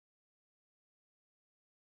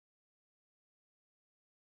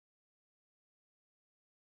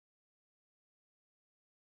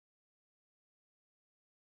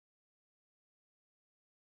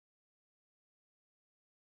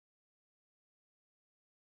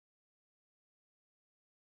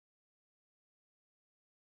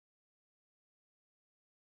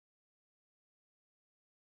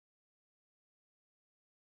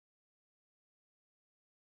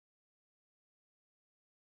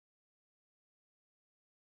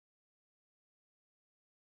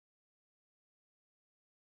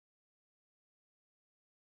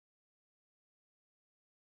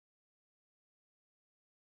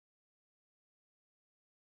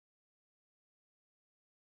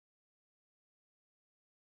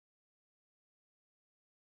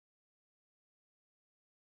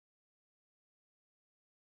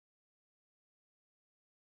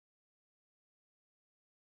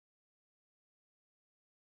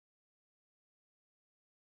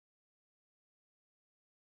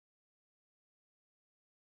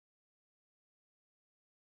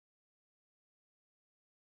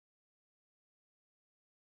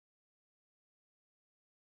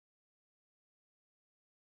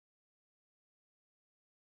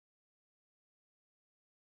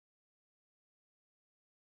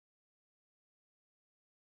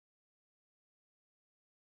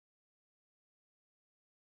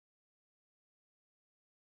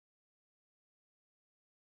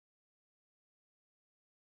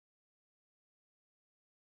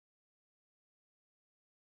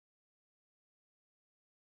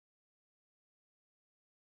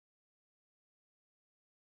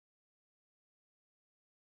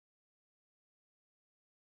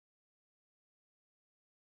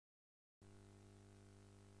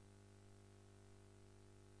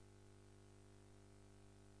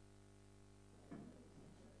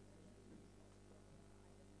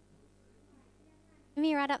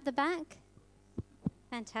Me right up the back.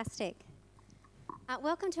 Fantastic.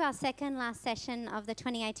 Welcome to our second last session of the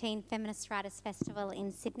 2018 Feminist Writers Festival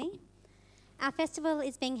in Sydney. Our festival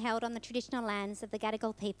is being held on the traditional lands of the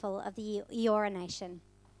Gadigal people of the Eora Nation,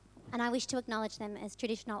 and I wish to acknowledge them as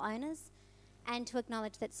traditional owners and to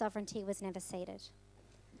acknowledge that sovereignty was never ceded.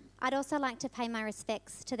 I'd also like to pay my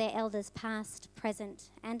respects to their elders past, present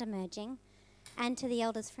and emerging, and to the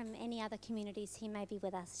elders from any other communities who may be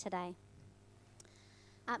with us today.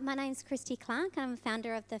 My name's Cristy Clark. I'm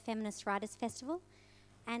founder of the Feminist Writers Festival,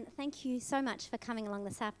 and thank you so much for coming along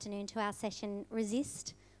this afternoon to our session,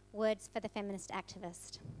 Resist, Words for the Feminist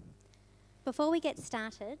Activist. Before we get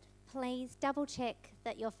started, please double check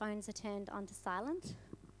that your phones are turned onto silent.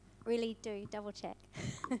 Really do double check.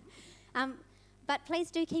 But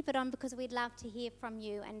please do keep it on because we'd love to hear from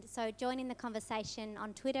you, and so join in the conversation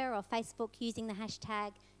on Twitter or Facebook using the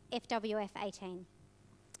hashtag FWF2018.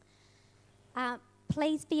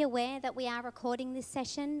 Please be aware that we are recording this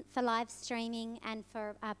session for live streaming and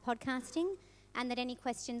for podcasting, and that any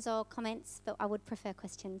questions or comments, but I would prefer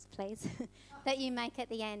questions, please, that you make at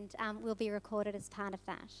the end will be recorded as part of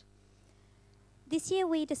that. This year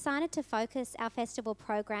we decided to focus our festival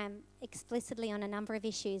program explicitly on a number of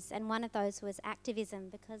issues, and one of those was activism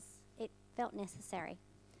because it felt necessary.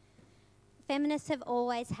 Feminists have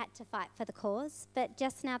always had to fight for the cause, but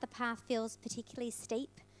just now the path feels particularly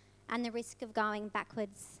steep, and the risk of going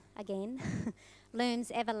backwards again looms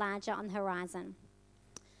ever larger on the horizon.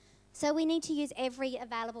 So we need to use every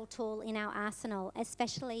available tool in our arsenal,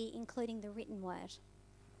 especially including the written word.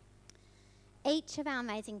 Each of our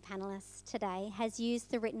amazing panellists today has used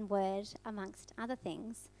the written word, amongst other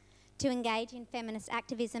things, to engage in feminist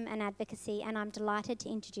activism and advocacy, and I'm delighted to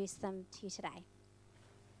introduce them to you today.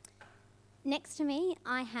 Next to me,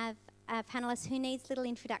 I have a panellist who needs little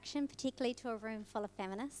introduction, particularly to a room full of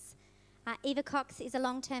feminists. Eva Cox is a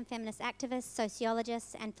long-term feminist activist,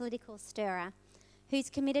 sociologist and political stirrer who's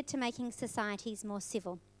committed to making societies more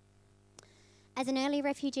civil. As an early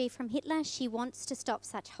refugee from Hitler, she wants to stop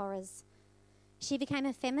such horrors. She became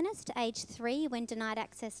a feminist at age 3 when denied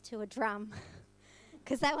access to a drum,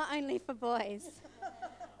 because they were only for boys.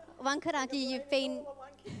 One could argue you've been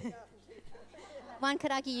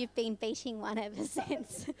beating one ever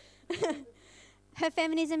since. Her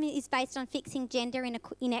feminism is based on fixing gender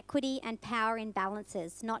inequity and power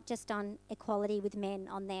imbalances, not just on equality with men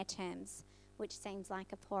on their terms, which seems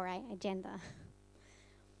like a poor agenda.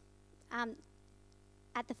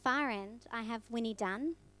 At the far end, I have Winnie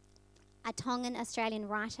Dunn, a Tongan Australian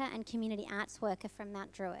writer and community arts worker from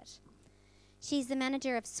Mount Druitt. She's the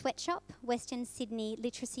manager of Sweatshop, Western Sydney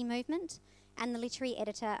Literacy Movement, and the literary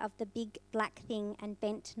editor of The Big Black Thing and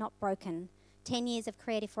Bent Not Broken, 10 years of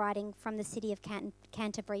creative writing from the city of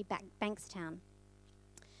Canterbury, Bankstown.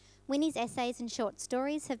 Winnie's essays and short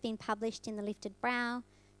stories have been published in The Lifted Brow,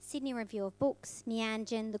 Sydney Review of Books,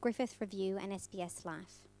 Meanjin, The Griffith Review and SBS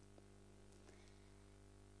Life.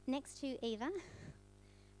 Next to Eva,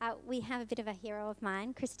 we have a bit of a hero of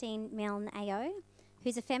mine, Milne AO,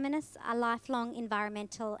 who's a feminist, a lifelong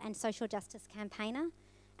environmental and social justice campaigner,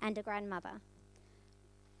 and a grandmother.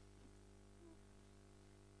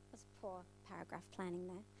 That's poor paragraph planning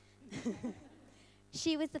there.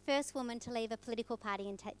 She was the first woman to lead a political party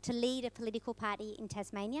in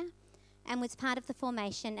Tasmania, and was part of the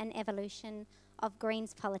formation and evolution of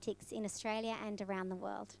Greens politics in Australia and around the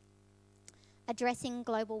world. Addressing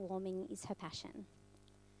global warming is her passion.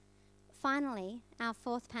 Finally, our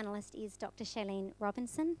fourth panellist is Dr. Shirleene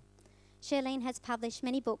Robinson. Shirleene has published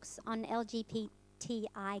many books on LGBTIQ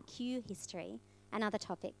history and other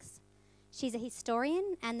topics. She's a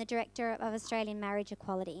historian and the director of Australian Marriage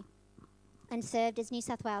Equality, and served as New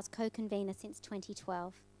South Wales co-convener since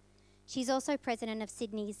 2012. She's also president of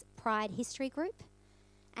Sydney's Pride History Group,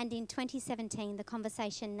 and in 2017, The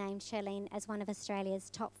Conversation named Shirleene as one of Australia's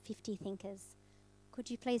top 50 thinkers. Could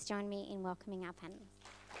you please join me in welcoming our panellists?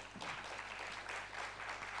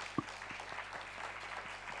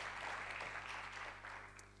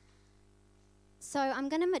 So I'm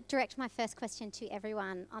going to direct my first question to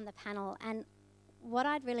everyone on the panel, and what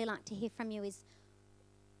I'd really like to hear from you is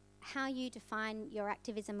how you define your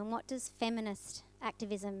activism and what does feminist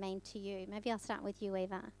activism mean to you? Maybe I'll start with you,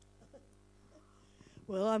 Eva.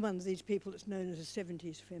 Well, I'm one of these people that's known as a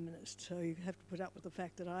 70s feminist, so you have to put up with the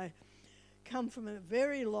fact that I come from a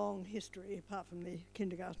very long history, apart from the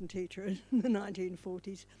kindergarten teacher in the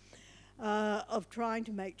 1940s, of trying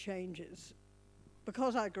to make changes.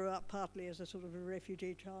 Because I grew up partly as a sort of a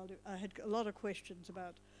refugee child, I had a lot of questions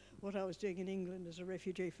about what I was doing in England as a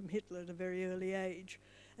refugee from Hitler at a very early age.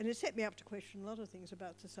 And it set me up to question a lot of things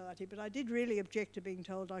about society, but I did really object to being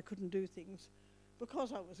told I couldn't do things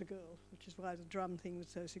because I was a girl, which is why the drum thing was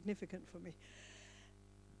so significant for me.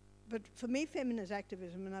 But for me, feminist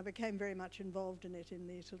activism, and I became very much involved in it in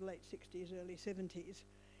the sort of late 60s, early 70s,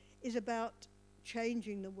 is about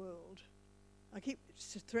changing the world. I keep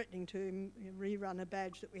threatening to rerun a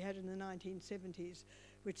badge that we had in the 1970s,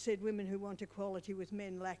 which said women who want equality with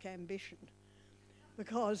men lack ambition.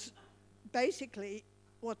 Because basically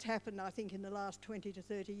what's happened, I think, in the last 20 to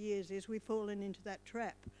 30 years is we've fallen into that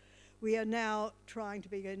trap. We are now trying to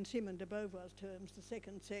be, in Simone de Beauvoir's terms, the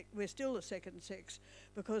second sex. We're still the second sex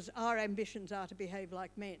because our ambitions are to behave like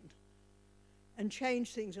men and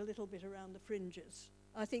change things a little bit around the fringes.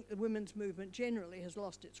 I think the women's movement generally has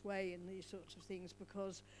lost its way in these sorts of things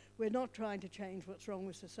because we're not trying to change what's wrong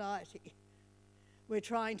with society. We're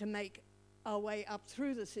trying to make our way up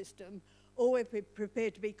through the system, or we're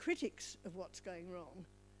prepared to be critics of what's going wrong.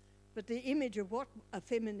 But the image of what a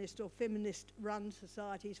feminist or feminist-run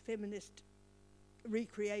society's feminist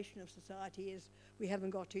recreation of society is, we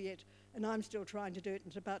haven't got to yet. And I'm still trying to do it, and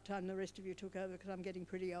it's about time the rest of you took over because I'm getting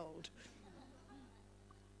pretty old.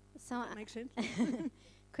 So, does that make sense?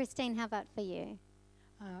 Christine, how about for you?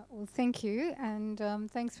 Well, thank you, and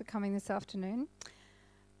thanks for coming this afternoon.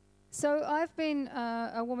 So I've been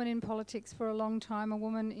a woman in politics for a long time, a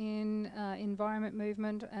woman in environment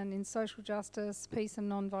movement and in social justice, peace and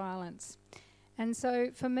non-violence. And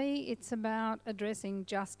so for me, it's about addressing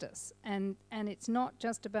justice, and it's not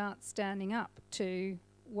just about standing up to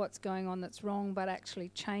what's going on that's wrong, but actually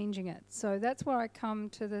changing it. So that's where I come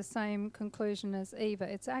to the same conclusion as Eva.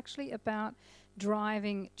 It's actually about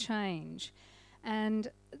driving change. And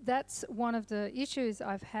that's one of the issues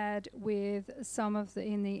I've had with some of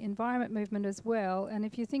in the environment movement as well. And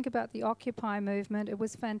if you think about the Occupy movement, it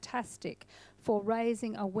was fantastic for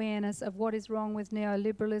raising awareness of what is wrong with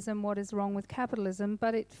neoliberalism, what is wrong with capitalism,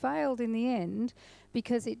 but it failed in the end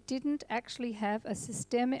because it didn't actually have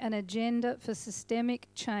an agenda for systemic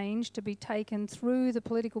change to be taken through the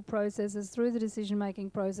political processes, through the decision-making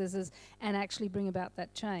processes, and actually bring about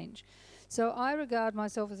that change. So I regard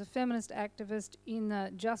myself as a feminist activist in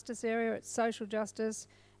the justice area. It's social justice,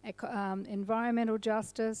 environmental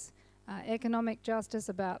justice, economic justice,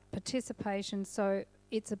 about participation. So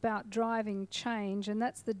it's about driving change, and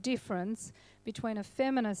that's the difference between a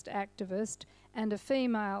feminist activist and a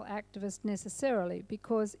female activist necessarily,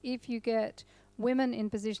 because if you get women in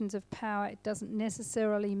positions of power, it doesn't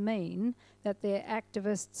necessarily mean that they're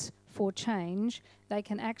activists for change. They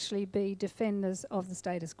can actually be defenders of the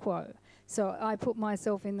status quo. So I put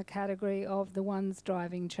myself in the category of the ones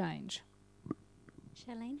driving change.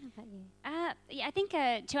 Shirleene, how about you? Yeah, I think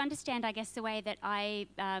to understand, I guess, the way that I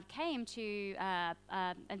came to,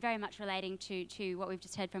 and very much relating to what we've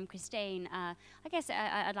just heard from Christine, I guess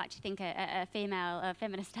I'd like to think a female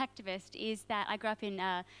feminist activist is that I grew up in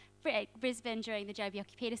Brisbane during the Joh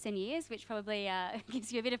Bjelke-Petersen years, which probably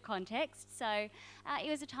gives you a bit of context. So it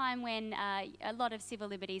was a time when a lot of civil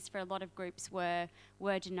liberties for a lot of groups were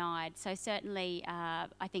denied. So certainly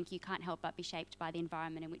I think you can't help but be shaped by the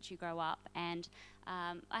environment in which you grow up. And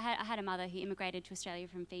I had a mother who immigrated to Australia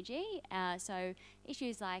from Fiji. So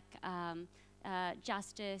issues like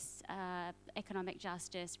justice, economic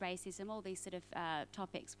justice, racism, all these sort of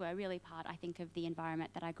topics were really part, I think, of the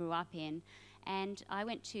environment that I grew up in. And I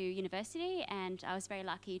went to university, and I was very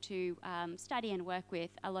lucky to study and work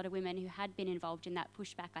with a lot of women who had been involved in that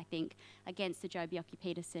pushback, I think, against the Joh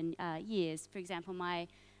Bjelke-Petersen years. For example, my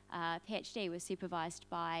PhD was supervised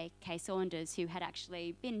by Kay Saunders, who had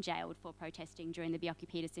actually been jailed for protesting during the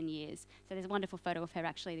Bjelke-Petersen years. So there's a wonderful photo of her,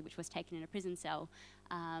 actually, which was taken in a prison cell.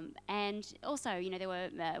 And also, you know, there were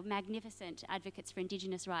magnificent advocates for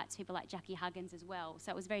Indigenous rights, people like Jackie Huggins as well.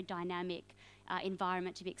 So it was a very dynamic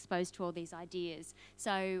environment to be exposed to all these ideas.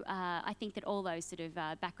 So I think that all those sort of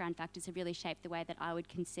background factors have really shaped the way that I would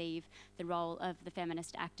conceive the role of the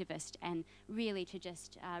feminist activist, and really to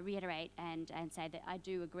just reiterate and say that I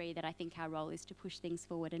do agree that I think our role is to push things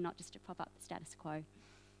forward and not just to prop up the status quo.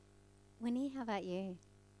 Winnie, how about you?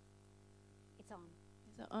 It's on.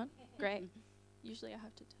 Is it on? Great. Usually I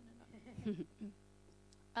have to turn it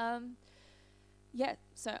up. Yeah,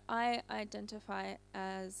 so I identify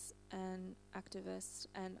as an activist,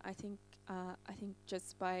 and I think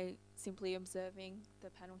just by simply observing the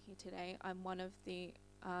panel here today, I'm one of the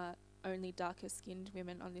only darker-skinned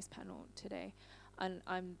women on this panel today, and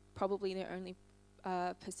I'm probably the only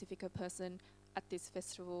Pacifica person at this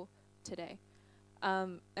festival today.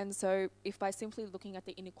 And so if by simply looking at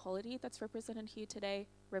the inequality that's represented here today,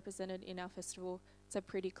 represented in our festival, it's a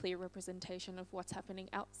pretty clear representation of what's happening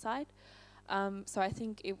outside. So I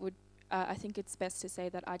think it would I think it's best to say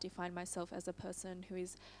that I define myself as a person who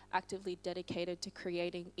is actively dedicated to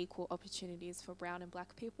creating equal opportunities for brown and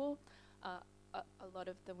black people. A lot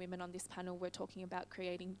of the women on this panel were talking about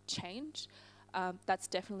creating change. That's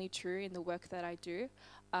definitely true in the work that I do,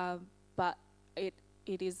 but it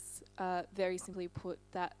is very simply put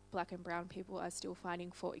that black and brown people are still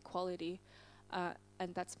fighting for equality,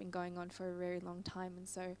 and that's been going on for a very long time. And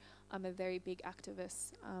so I'm a very big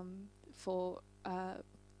activist for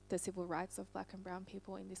the civil rights of black and brown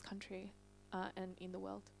people in this country and in the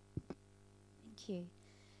world. Thank you.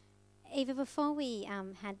 Eva, before we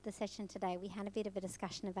had the session today, we had a bit of a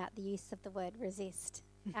discussion about the use of the word resist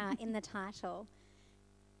in the title.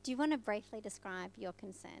 Do you want to briefly describe your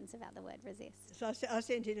concerns about the word resist? So I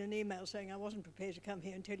sent in an email saying I wasn't prepared to come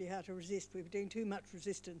here and tell you how to resist. We're doing too much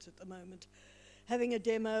resistance at the moment. Having a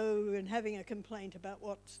demo and having a complaint about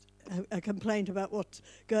what's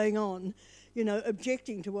going on, you know,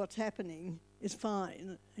 objecting to what's happening is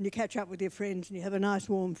fine, and you catch up with your friends and you have a nice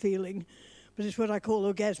warm feeling. But it's what I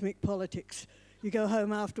call orgasmic politics. You go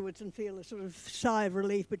home afterwards and feel a sort of sigh of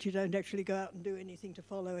relief, but you don't actually go out and do anything to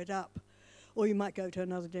follow it up. Or you might go to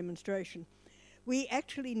another demonstration. We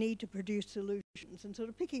actually need to produce solutions, and sort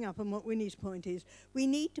of picking up on what Winnie's point is, we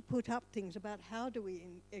need to put up things about how do we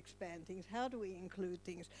expand things, how do we include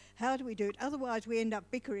things, how do we do it. Otherwise we end up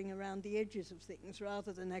bickering around the edges of things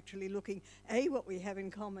rather than actually looking, A, what we have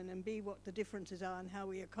in common, and B, what the differences are and how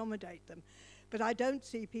we accommodate them. But I don't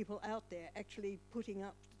see people out there actually putting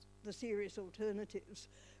up the serious alternatives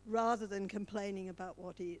rather than complaining about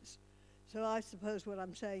what is. So I suppose what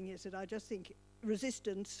I'm saying is that I just think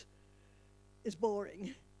resistance is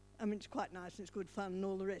boring. I mean, it's quite nice and it's good fun and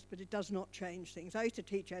all the rest, but it does not change things. I used to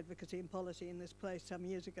teach advocacy and policy in this place some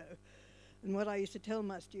years ago, and what I used to tell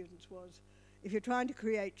my students was, if you're trying to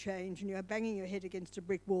create change and you're banging your head against a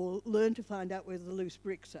brick wall, learn to find out where the loose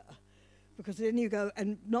bricks are. Because then you go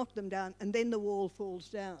and knock them down and then the wall falls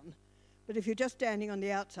down. But if you're just standing on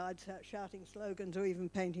the outside shouting slogans or even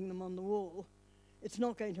painting them on the wall, it's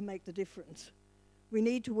not going to make the difference. We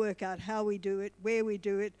need to work out how we do it, where we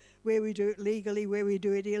do it legally, where we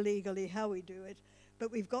do it illegally, how we do it.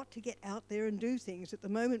 But we've got to get out there and do things. At the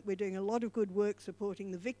moment we're doing a lot of good work supporting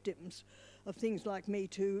the victims of things like Me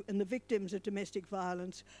Too and the victims of domestic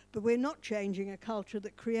violence, but we're not changing a culture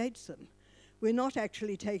that creates them. We're not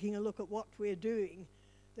actually taking a look at what we're doing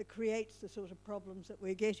that creates the sort of problems that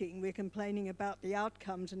we're getting. We're complaining about the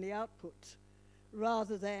outcomes and the outputs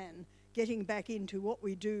rather than getting back into what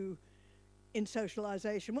we do in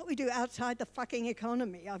socialisation, what we do outside the fucking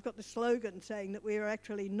economy. I've got the slogan saying that we are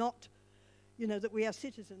actually not, you know, that we are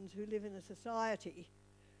citizens who live in a society.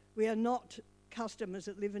 We are not customers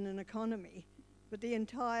that live in an economy. But the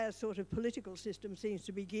entire sort of political system seems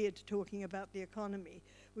to be geared to talking about the economy,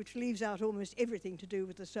 which leaves out almost everything to do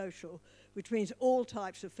with the social, which means all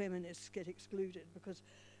types of feminists get excluded because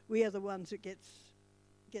we are the ones that get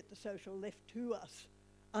the social left to us,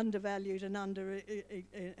 undervalued and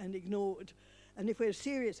and ignored. And if we're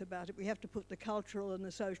serious about it, we have to put the cultural and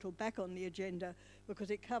the social back on the agenda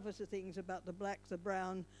because it covers the things about the black, the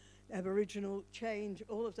brown, Aboriginal change,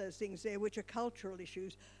 all of those things there, which are cultural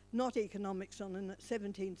issues, not economics on a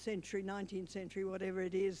 17th century, 19th century, whatever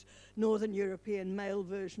it is, Northern European male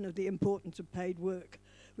version of the importance of paid work.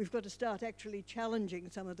 We've got to start actually challenging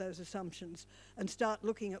some of those assumptions and start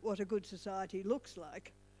looking at what a good society looks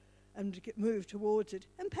like and move towards it.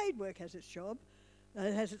 And paid work has its job,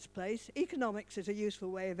 it has its place. Economics is a useful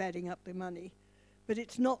way of adding up the money. But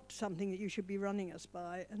it's not something that you should be running us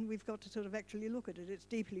by, and we've got to sort of actually look at it. It's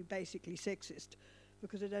deeply, basically sexist,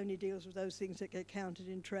 because it only deals with those things that get counted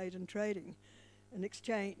in trade and trading and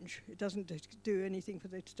exchange. It doesn't do anything for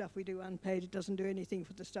the stuff we do unpaid. It doesn't do anything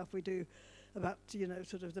for the stuff we do about, you know,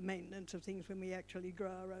 sort of the maintenance of things when we actually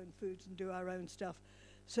grow our own foods and do our own stuff.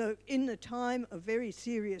 So in the time of very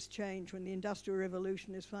serious change, when the Industrial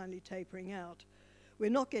Revolution is finally tapering out,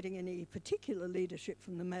 we're not getting any particular leadership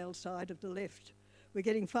from the male side of the left. We're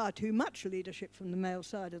getting far too much leadership from the male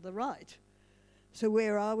side of the right. So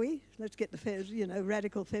where are we? Let's get the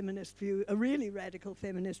radical feminist view, a really radical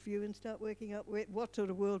feminist view, and start working out what sort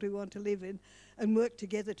of world we want to live in and work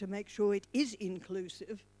together to make sure it is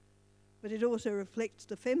inclusive, but it also reflects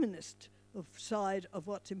the feminist side of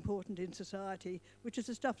what's important in society, which is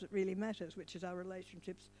the stuff that really matters, which is our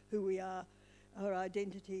relationships, who we are, our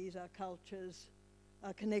identities, our cultures,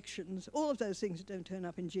 our connections, all of those things that don't turn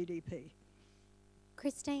up in GDP.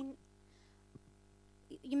 Christine,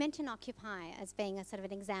 you mentioned Occupy as being a sort of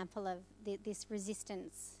an example of this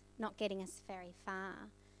resistance not getting us very far.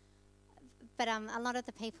 But a lot of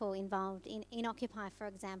the people involved in Occupy, for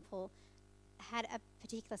example, had a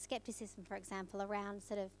particular skepticism, for example, around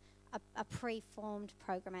sort of a pre-formed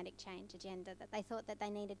programmatic change agenda, that they thought that they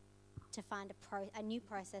needed to find a new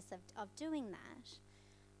process of doing that.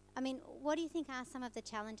 I mean, what do you think are some of the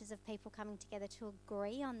challenges of people coming together to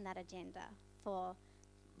agree on that agenda for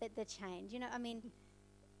the change? You know, I mean,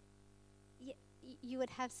 you would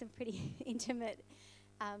have some pretty intimate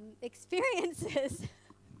experiences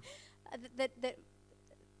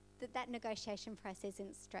that negotiation process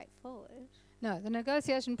isn't straightforward. No, the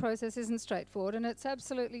negotiation process isn't straightforward, and it's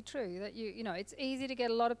absolutely true that you know, it's easy to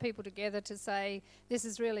get a lot of people together to say, this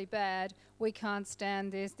is really bad, we can't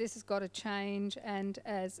stand this has got to change, and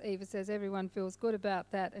as Eva says, everyone feels good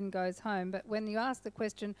about that and goes home. But when you ask the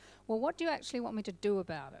question, well, what do you actually want me to do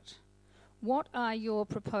about it? What are your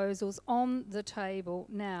proposals on the table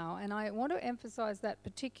now? And I want to emphasise that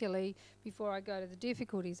particularly before I go to the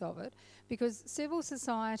difficulties of it, because civil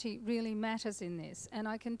society really matters in this. And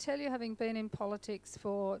I can tell you, having been in politics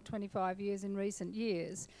for 25 years in recent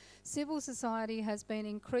years, civil society has been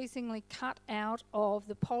increasingly cut out of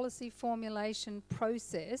the policy formulation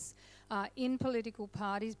process in political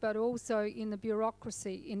parties, but also in the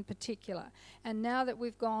bureaucracy in particular. And now that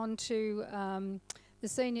we've gone to the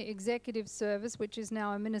Senior Executive Service, which is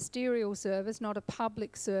now a ministerial service, not a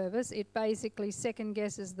public service. It basically second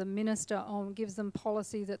guesses the minister on, gives them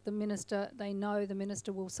policy that the minister, they know the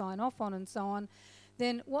minister will sign off on and so on.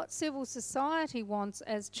 Then what civil society wants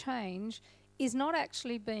as change is not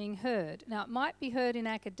actually being heard. Now, it might be heard in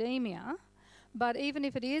academia, but even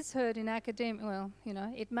if it is heard in academia, well, you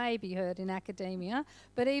know, it may be heard in academia,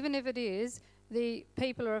 but even if it is, the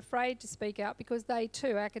people are afraid to speak out because they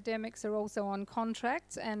too, academics are also on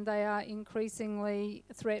contracts, and they are increasingly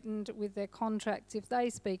threatened with their contracts if they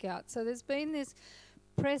speak out. So there's been this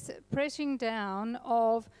pressing down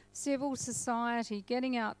of civil society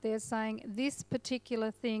getting out there saying this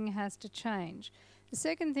particular thing has to change. The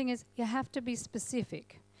second thing is you have to be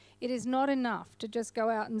specific. It is not enough to just go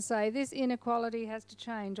out and say this inequality has to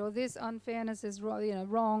change, or this unfairness is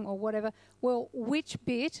wrong or whatever. Well, which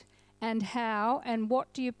bit and how and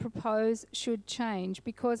what do you propose should change?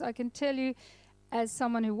 Because I can tell you, as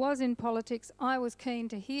someone who was in politics, I was keen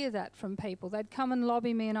to hear that from people. They'd come and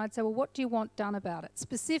lobby me and I'd say, well, what do you want done about it?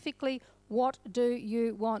 Specifically, what do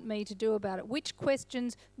you want me to do about it? Which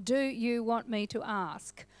questions do you want me to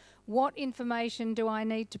ask? What information do I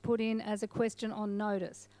need to put in as a question on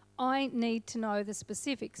notice? I need to know the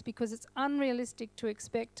specifics, because it's unrealistic to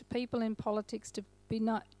expect people in politics to be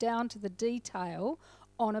down to the detail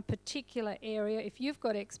on a particular area. If you've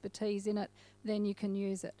got expertise in it, then you can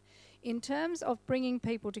use it. In terms of bringing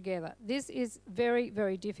people together, this is very,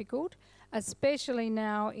 very difficult, especially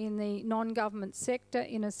now in the non-government sector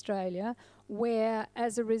in Australia, where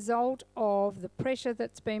as a result of the pressure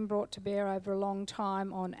that's been brought to bear over a long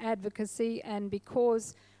time on advocacy, and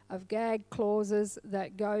because of gag clauses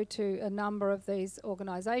that go to a number of these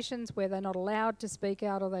organisations where they're not allowed to speak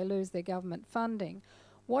out or they lose their government funding,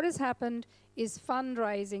 what has happened is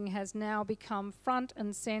fundraising has now become front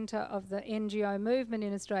and centre of the NGO movement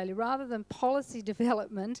in Australia. Rather than policy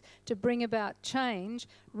development to bring about change,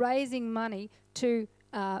 raising money to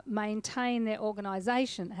maintain their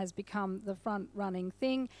organisation has become the front-running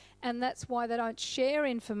thing, and that's why they don't share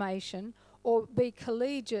information or be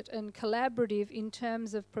collegiate and collaborative in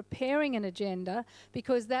terms of preparing an agenda,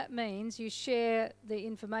 because that means you share the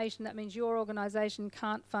information. That means your organisation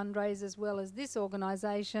can't fundraise as well as this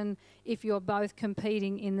organisation if you're both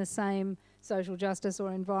competing in the same social justice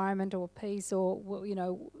or environment or peace or, you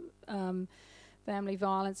know, family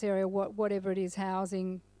violence area, whatever it is,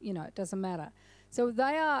 housing, you know, it doesn't matter. So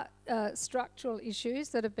they are structural issues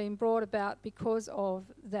that have been brought about because of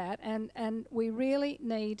that, and we really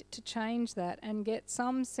need to change that and get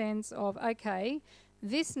some sense of, okay,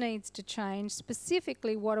 this needs to change.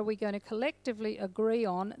 Specifically, what are we going to collectively agree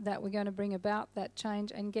on that we're going to bring about that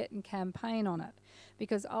change and get and campaign on it?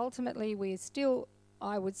 Because ultimately we're still,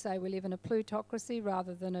 I would say, we live in a plutocracy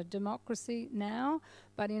rather than a democracy now,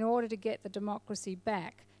 but in order to get the democracy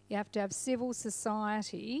back, you have to have civil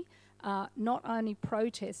society not only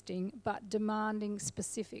protesting but demanding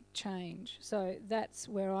specific change. So that's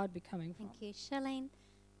where I'd be coming from. Thank you. Shirleene,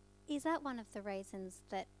 is that one of the reasons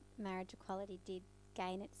that marriage equality did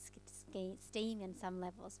gain its steam in some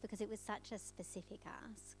levels, because it was such a specific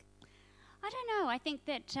ask? I don't know. I think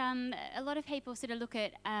that a lot of people sort of look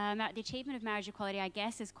at the achievement of marriage equality, I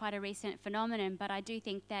guess, as quite a recent phenomenon, but I do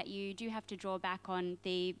think that you do have to draw back on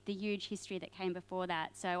the huge history that came before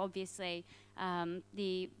that. So obviously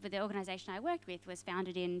the organisation I worked with was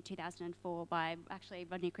founded in 2004 by actually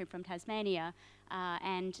Rodney Cribb from Tasmania,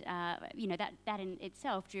 and you know, that in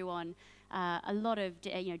itself drew on a lot of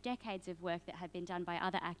decades of work that had been done by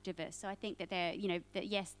other activists. So I think that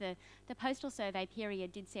yes, the postal survey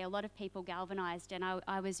period did see a lot of people galvanised, and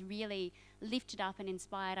I was really lifted up and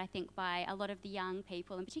inspired, I think, by a lot of the young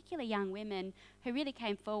people, and particularly young women, who really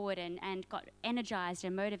came forward and got energised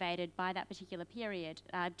and motivated by that particular period.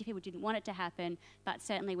 People didn't want it to happen, but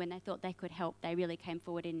certainly when they thought they could help, they really came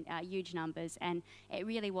forward in huge numbers, and it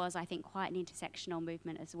really was, I think, quite an intersectional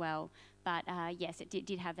movement as well. But yes, it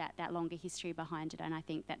did have that longer history behind it, and I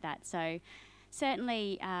think that so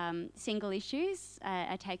certainly single issues.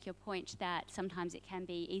 I take your point that sometimes it can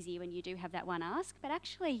be easier when you do have that one ask, but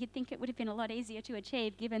actually you'd think it would have been a lot easier to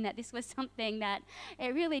achieve, given that this was something that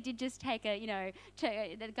it really did just take going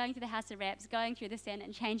through the House of Reps, going through the Senate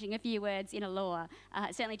and changing a few words in a law.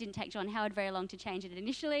 It certainly didn't take John Howard very long to change it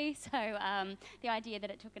initially, so the idea that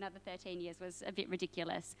it took another 13 years was a bit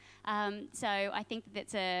ridiculous. So I think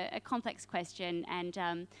that's a complex question,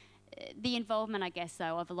 and the involvement, I guess,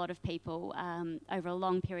 though, of a lot of people over a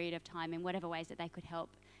long period of time in whatever ways that they could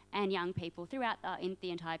help, and young people throughout the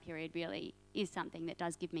entire period, really is something that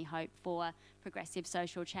does give me hope for progressive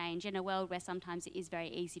social change in a world where sometimes it is very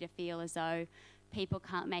easy to feel as though people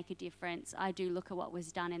can't make a difference. I do look at what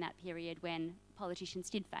was done in that period when politicians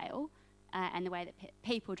did fail and the way that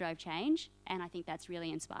people drove change, and I think that's really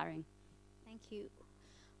inspiring. Thank you.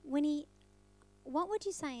 Winnie, what would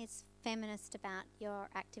you say is feminist about your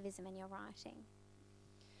activism and your writing?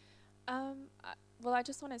 Well, I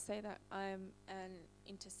just want to say that I'm an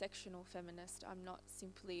intersectional feminist. I'm not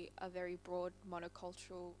simply a very broad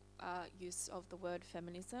monocultural use of the word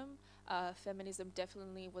feminism. Feminism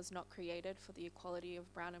definitely was not created for the equality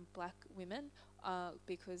of brown and black women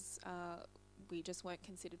because we just weren't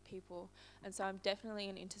considered people. And so I'm definitely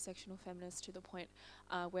an intersectional feminist to the point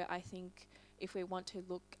where I think if we want to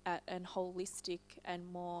look at an holistic and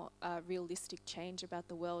more realistic change about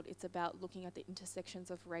the world, it's about looking at the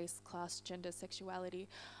intersections of race, class, gender, sexuality,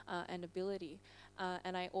 and ability.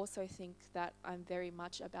 And I also think that I'm very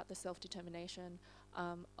much about the self-determination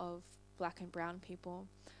of black and brown people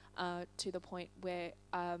to the point where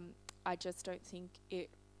I just don't think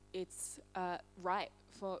it's right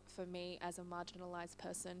for me as a marginalised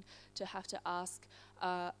person to have to ask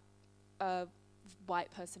a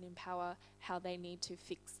white person in power how they need to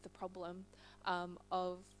fix the problem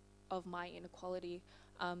of my inequality.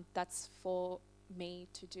 That's for me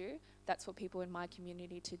to do, that's for people in my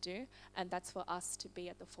community to do, and that's for us to be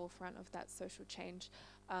at the forefront of that social change.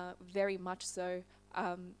 Very much so,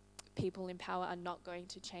 people in power are not going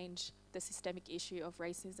to change the systemic issue of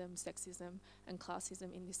racism, sexism, and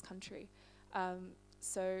classism in this country.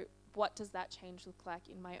 So what does that change look like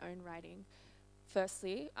in my own writing?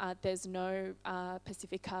 Firstly, there's no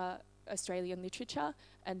Pacifica Australian literature,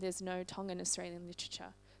 and there's no Tongan Australian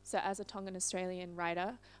literature. So as a Tongan Australian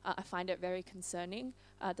writer, I find it very concerning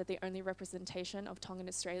that the only representation of Tongan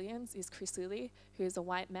Australians is Cristy, who is a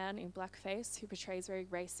white man in blackface who portrays very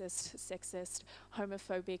racist, sexist,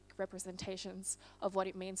 homophobic representations of what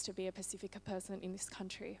it means to be a Pacifica person in this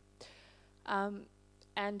country.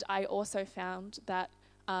 And I also found that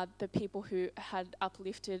the people who had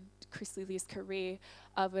uplifted Cristy's career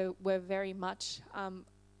were very much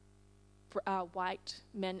white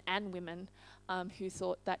men and women who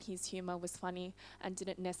thought that his humour was funny and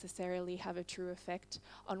didn't necessarily have a true effect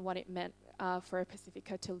on what it meant for a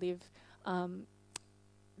Pacifica to live in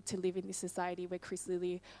this society where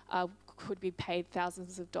Cristy could be paid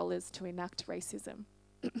thousands of dollars to enact racism.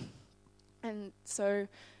 And so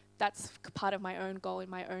that's part of my own goal in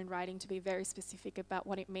my own writing, to be very specific about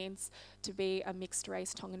what it means to be a mixed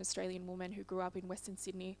race Tongan Australian woman who grew up in Western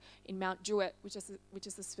Sydney in Mount Jewett, which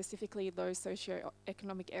is a specifically low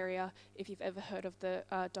socio-economic area. If you've ever heard of the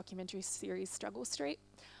documentary series Struggle Street,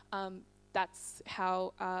 that's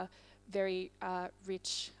how very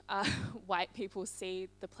rich white people see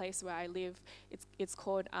the place where I live. It's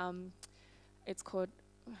called I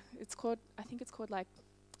think it's called like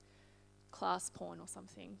class porn or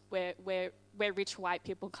something, where rich white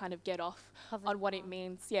people kind of get off on what it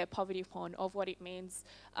means, poverty porn, of what it means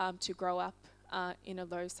to grow up in a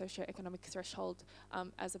low socioeconomic threshold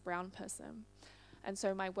as a brown person. And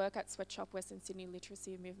so my work at Sweatshop Western Sydney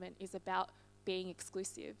Literacy Movement is about being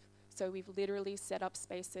exclusive. So we've literally set up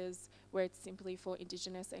spaces where it's simply for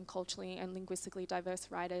Indigenous and culturally and linguistically diverse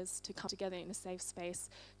writers to come together in a safe space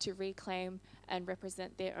to reclaim and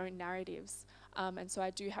represent their own narratives. And so I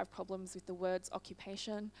do have problems with the words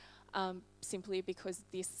occupation, simply because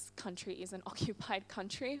this country is an occupied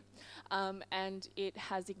country, and it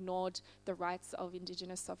has ignored the rights of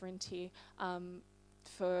Indigenous sovereignty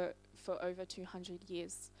for over 200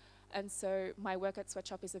 years. And so my work at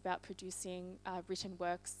Sweatshop is about producing written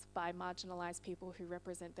works by marginalised people who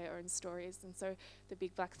represent their own stories. And so The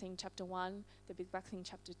Big Black Thing Chapter 1, The Big Black Thing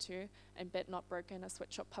Chapter 2, and Bet Not Broken are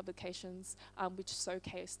Sweatshop publications which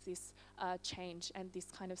showcase this change and this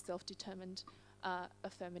kind of self-determined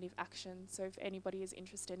affirmative action. So if anybody is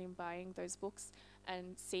interested in buying those books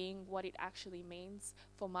and seeing what it actually means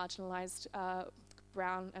for marginalised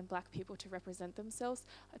brown and black people to represent themselves,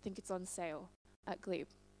 I think it's on sale at Glebe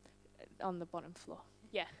on the bottom floor.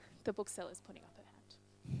 Yeah, the bookseller's putting up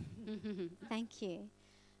her hand. Thank you.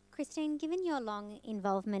 Christine, given your long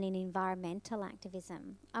involvement in environmental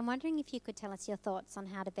activism, I'm wondering if you could tell us your thoughts on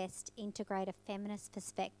how to best integrate a feminist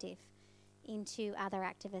perspective into other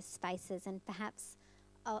activist spaces, and perhaps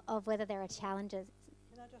of whether there are challenges.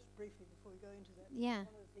 Can I just briefly, before we go into that? Yeah. One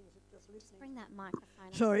of the things that just listening. Bring that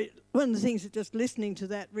microphone. Sorry, one of the things that just listening to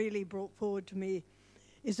that really brought forward to me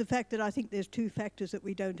is the fact that I think there's two factors that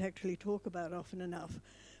we don't actually talk about often enough.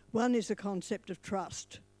 One is the concept of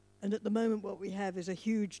trust. And at the moment what we have is a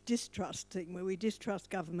huge distrust thing, where we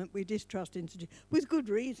distrust government, we distrust institutions, with good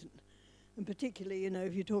reason. And particularly, you know,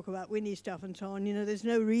 if you talk about Winnie stuff and so on, you know, there's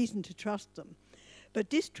no reason to trust them.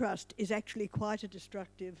 But distrust is actually quite a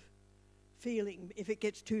destructive feeling if it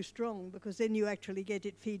gets too strong, because then you actually get,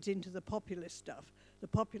 it feeds into the populist stuff. The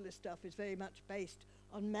populist stuff is very much based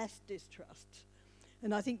on mass distrust.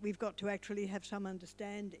 And I think we've got to actually have some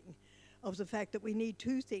understanding of the fact that we need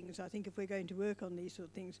two things, I think, if we're going to work on these sort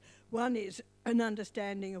of things. One is an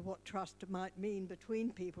understanding of what trust might mean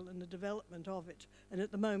between people and the development of it. And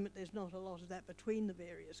at the moment, there's not a lot of that between the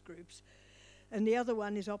various groups. And the other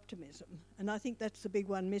one is optimism. And I think that's the big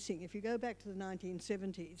one missing. If you go back to the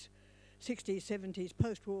 1970s, 60s, 70s,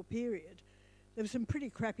 post-war period, there was some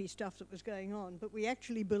pretty crappy stuff that was going on, but we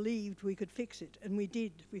actually believed we could fix it, and we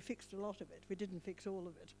did. We fixed a lot of it. We didn't fix all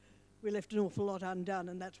of it. We left an awful lot undone,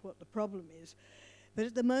 and that's what the problem is. But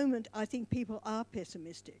at the moment, I think people are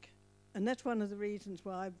pessimistic, and that's one of the reasons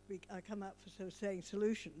why I come up for sort of saying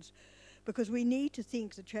solutions, because we need to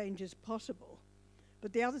think the change is possible.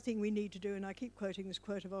 But the other thing we need to do, and I keep quoting this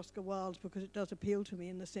quote of Oscar Wilde's because it does appeal to me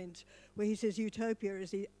in the sense where he says utopia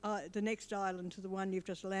is the next island to the one you've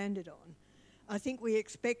just landed on. I think we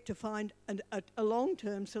expect to find a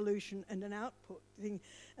long-term solution and an output thing,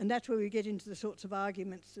 and that's where we get into the sorts of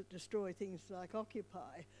arguments that destroy things like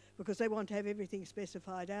Occupy, because they want to have everything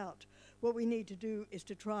specified out. What we need to do is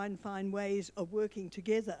to try and find ways of working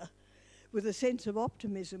together with a sense of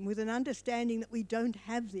optimism, with an understanding that we don't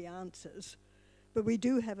have the answers, but we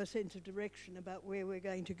do have a sense of direction about where we're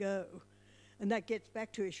going to go. And that gets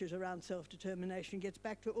back to issues around self-determination, gets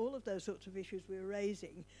back to all of those sorts of issues we're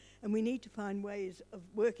raising. And we need to find ways of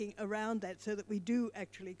working around that so that we do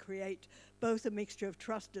actually create both a mixture of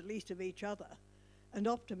trust, at least of each other, and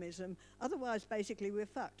optimism. Otherwise, basically, we're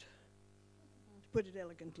fucked, to put it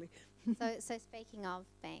elegantly. So speaking of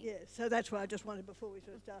being... Yeah, so that's why I just wanted, before we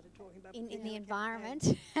sort of started talking about... In the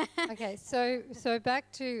environment. Okay, so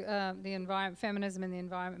back to the feminism and the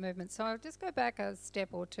environment movement. So I'll just go back a step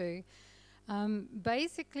or two.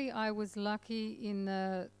 Basically, I was lucky in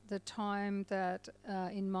the time that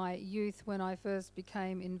in my youth when I first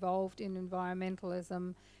became involved in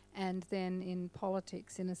environmentalism and then in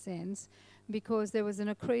politics in a sense, because there was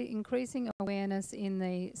an increasing awareness in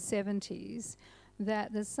the 70s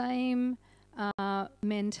that the same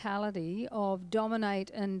mentality of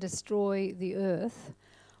dominate and destroy the earth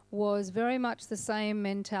was very much the same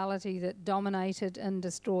mentality that dominated and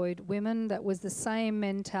destroyed women. That was the same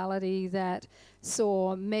mentality that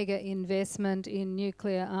saw mega investment in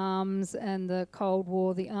nuclear arms and the Cold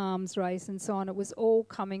War, the arms race and so on. It was all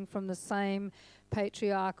coming from the same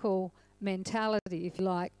patriarchal mentality, if you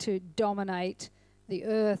like, to dominate the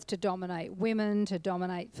earth, to dominate women, to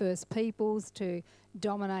dominate First Peoples, to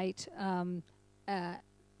dominate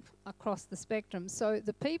across the spectrum. So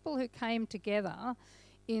the people who came together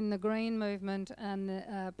in the Green movement, and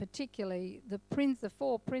particularly the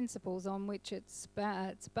four principles on which it's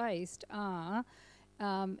based are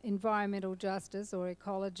environmental justice or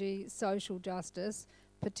ecology, social justice,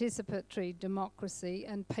 participatory democracy,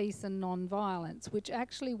 and peace and non-violence, which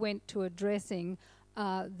actually went to addressing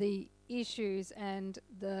the issues and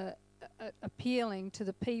the appealing to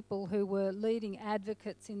the people who were leading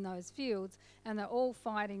advocates in those fields, and they're all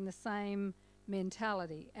fighting the same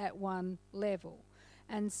mentality at one level.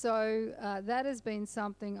 And so that has been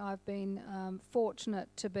something I've been fortunate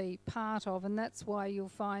to be part of, and that's why you'll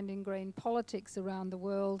find in green politics around the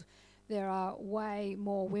world there are way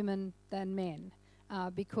more women than men,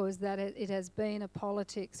 because it has been a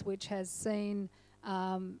politics which has seen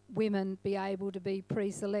women be able to be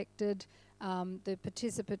pre-selected, the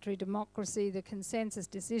participatory democracy, the consensus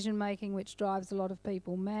decision-making, which drives a lot of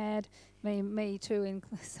people mad, me too in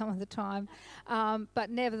some of the time. But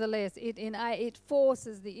nevertheless, it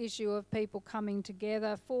forces the issue of people coming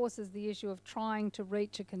together, forces the issue of trying to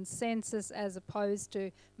reach a consensus as opposed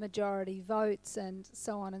to majority votes and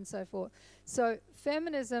so on and so forth. So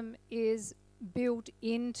feminism is built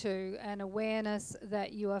into an awareness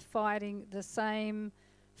that you are fighting the same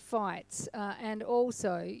fights, and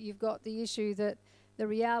also you've got the issue that the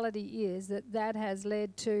reality is that has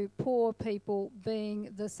led to poor people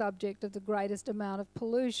being the subject of the greatest amount of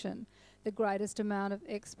pollution, the greatest amount of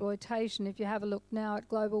exploitation. If you have a look now at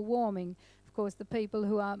global warming, of course the people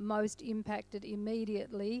who are most impacted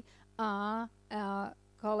immediately are our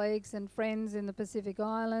colleagues and friends in the Pacific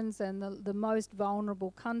Islands, and the most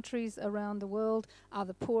vulnerable countries around the world are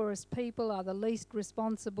the poorest people, are the least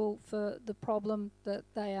responsible for the problem that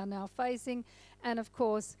they are now facing. And of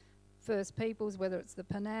course, First Peoples, whether it's the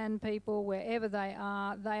Panan people, wherever they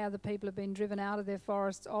are the people who have been driven out of their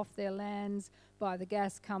forests, off their lands by the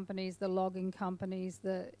gas companies, the logging companies,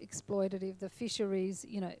 the exploitative, the fisheries,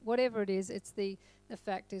 you know, whatever it is, it's the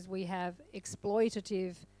fact is we have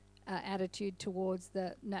exploitative attitude towards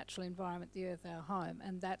the natural environment, the earth, our home,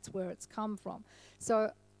 and that's where it's come from.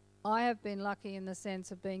 So I have been lucky in the sense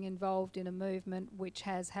of being involved in a movement which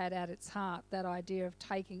has had at its heart that idea of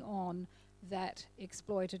taking on that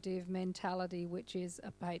exploitative mentality, which is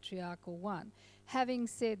a patriarchal one. Having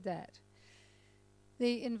said that,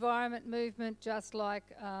 the environment movement, just like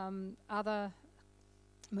other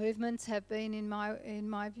movements, have been, in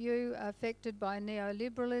my view, affected by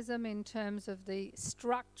neoliberalism in terms of the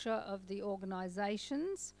structure of the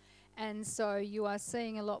organisations, and so you are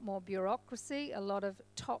seeing a lot more bureaucracy, a lot of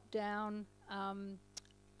top-down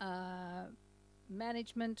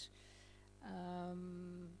management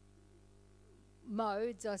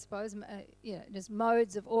modes, I suppose, just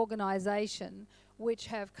modes of organisation which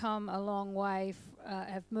have come a long way,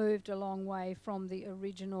 have moved a long way from the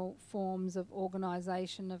original forms of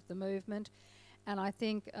organisation of the movement. And I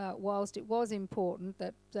think whilst it was important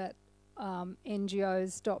that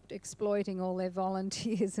NGOs stopped exploiting all their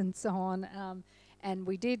volunteers and so on, and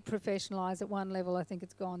we did professionalise at one level, I think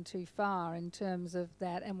it's gone too far in terms of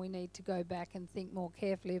that, and we need to go back and think more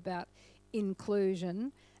carefully about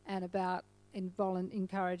inclusion and about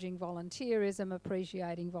encouraging volunteerism,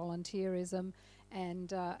 appreciating volunteerism,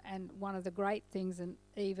 and one of the great things, and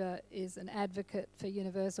Eva is an advocate for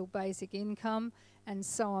universal basic income, and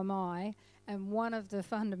so am I, and one of the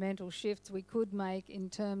fundamental shifts we could make in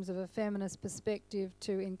terms of a feminist perspective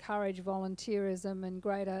to encourage volunteerism and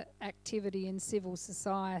greater activity in civil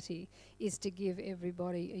society is to give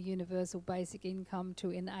everybody a universal basic income to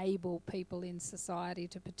enable people in society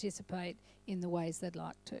to participate in the ways they'd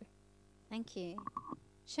like to. Thank you.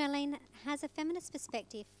 Shirleene, has a feminist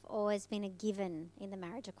perspective always been a given in the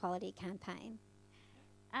marriage equality campaign?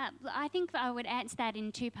 I think I would answer that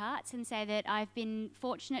in two parts and say that I've been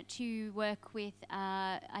fortunate to work with,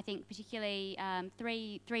 I think particularly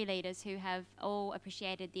three leaders who have all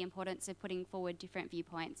appreciated the importance of putting forward different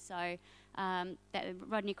viewpoints. So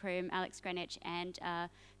Rodney Croom, Alex Greenwich and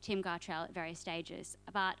Tim Gartrell at various stages.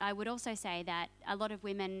 But I would also say that a lot of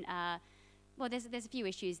women well, there's a few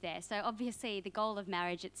issues there. So obviously the goal of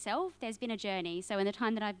marriage itself, there's been a journey. So in the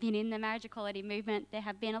time that I've been in the marriage equality movement, there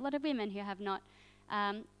have been a lot of women who have not,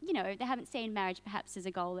 you know, they haven't seen marriage perhaps as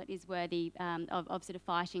a goal that is worthy of sort of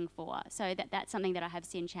fighting for. So that's something that I have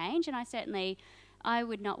seen change. And I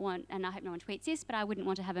would not want, and I hope no one tweets this, but I wouldn't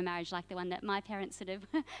want to have a marriage like the one that my parents sort of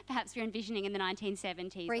perhaps were envisioning in the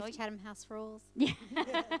 1970s. Brief Chatham House rules. Yeah.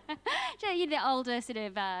 So, you know, the older sort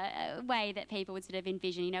of way that people would sort of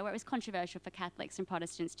envision, you know, where it was controversial for Catholics and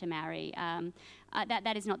Protestants to marry.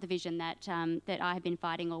 That is not the vision that I have been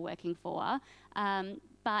fighting or working for.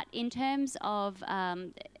 But in terms of have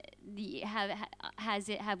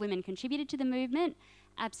women contributed to the movement?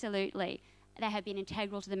 Absolutely. They have been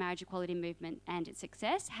integral to the marriage equality movement and its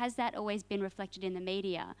success. Has that always been reflected in the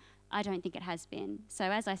media? I don't think it has been. So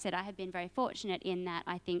as I said, I have been very fortunate in that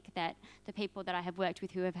I think that the people that I have worked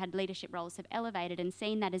with who have had leadership roles have elevated and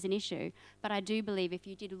seen that as an issue. But I do believe if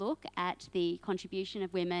you did look at the contribution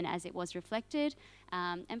of women as it was reflected,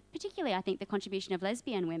 and particularly I think the contribution of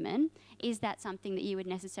lesbian women, is that something that you would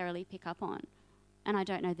necessarily pick up on? And I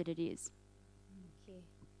don't know that it is.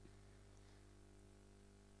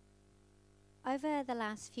 Over the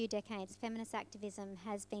last few decades, feminist activism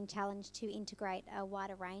has been challenged to integrate a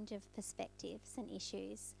wider range of perspectives and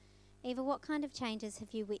issues. Eva, what kind of changes have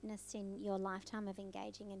you witnessed in your lifetime of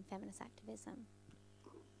engaging in feminist activism?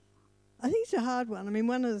 I think it's a hard one. I mean,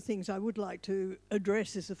 one of the things I would like to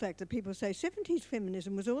address is the fact that people say 70s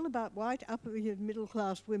feminism was all about white, upper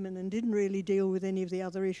middle-class women and didn't really deal with any of the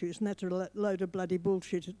other issues, and that's a load of bloody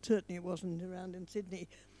bullshit. Certainly it wasn't around in Sydney.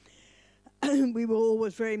 We were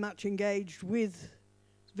always very much engaged with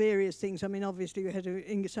various things. I mean, obviously we had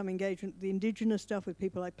some engagement with the Indigenous stuff with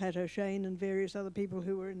people like Pat O'Shane and various other people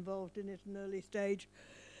who were involved in it at an early stage.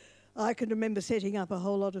 I can remember setting up a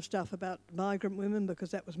whole lot of stuff about migrant women because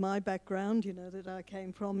that was my background, you know, that I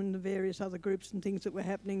came from, and the various other groups and things that were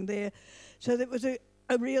happening there. So there was a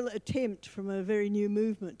real attempt from a very new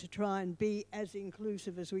movement to try and be as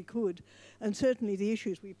inclusive as we could. And certainly the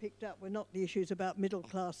issues we picked up were not the issues about middle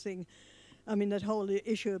class thing. I mean, that whole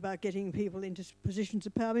issue about getting people into positions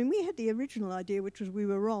of power. I mean, we had the original idea, which was we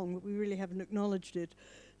were wrong, but we really haven't acknowledged it,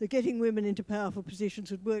 that getting women into powerful positions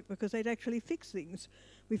would work because they'd actually fix things.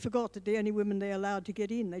 We forgot that the only women they allowed to get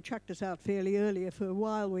in, they chucked us out fairly early. For a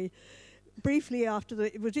while, we briefly after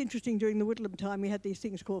it was interesting during the Whitlam time, we had these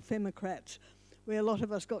things called femocrats, where a lot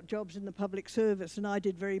of us got jobs in the public service, and I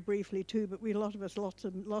did very briefly too, but a lot of us lost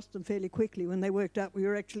them fairly quickly when they worked out we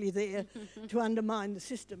were actually there to undermine the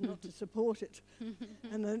system, not to support it.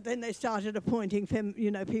 And then they started appointing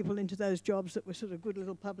people into those jobs that were sort of good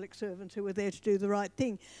little public servants who were there to do the right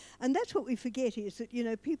thing. And that's what we forget, is that, you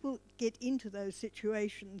know, people get into those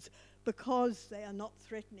situations because they are not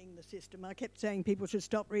threatening the system. I kept saying people should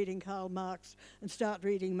stop reading Karl Marx and start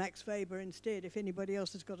reading Max Weber instead. If anybody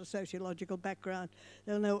else has got a sociological background,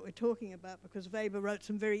 they'll know what we're talking about, because Weber wrote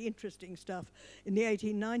some very interesting stuff in the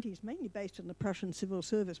 1890s, mainly based on the Prussian civil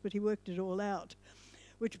service, but he worked it all out,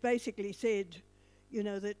 which basically said, you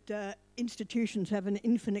know, that institutions have an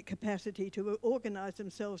infinite capacity to organise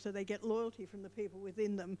themselves so they get loyalty from the people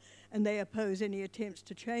within them and they oppose any attempts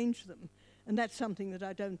to change them. And that's something that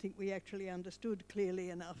I don't think we actually understood clearly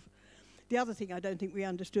enough. The other thing I don't think we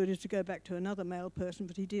understood is, to go back to another male person,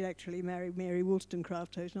 but he did actually marry Mary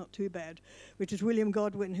Wollstonecraft, so it's not too bad, which is William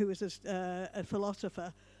Godwin, who was a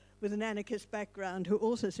philosopher with an anarchist background, who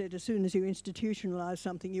also said as soon as you institutionalise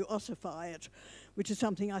something, you ossify it, which is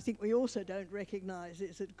something I think we also don't recognise,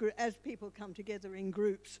 is that as people come together in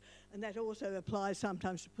groups, and that also applies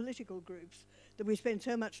sometimes to political groups, that we spend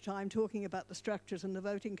so much time talking about the structures and the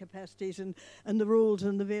voting capacities and the rules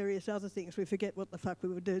and the various other things, we forget what the fuck we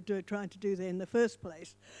were trying to do there in the first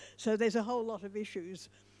place. So there's a whole lot of issues,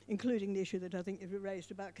 including the issue that I think you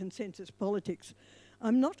raised about consensus politics.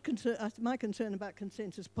 I'm not concerned. My concern about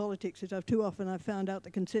consensus politics is too often I've found out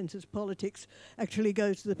that consensus politics actually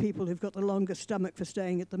goes to the people who've got the longest stomach for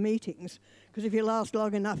staying at the meetings. Because if you last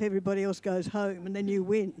long enough, everybody else goes home and then you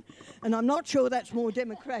win. And I'm not sure that's more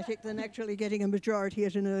democratic than actually getting a majority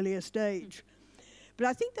at an earlier stage. But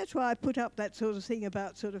I think that's why I put up that sort of thing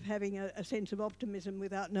about sort of having a sense of optimism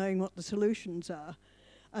without knowing what the solutions are.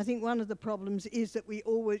 I think one of the problems is that we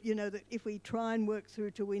always, you know, that if we try and work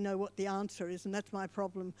through till we know what the answer is, and that's my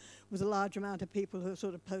problem with a large amount of people who are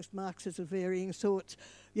sort of post-Marxists of varying sorts,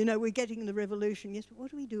 you know, we're getting the revolution, yes, but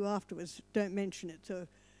what do we do afterwards? Don't mention it. So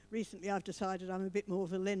recently I've decided I'm a bit more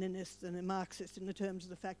of a Leninist than a Marxist in the terms of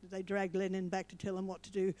the fact that they dragged Lenin back to tell him what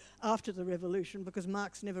to do after the revolution, because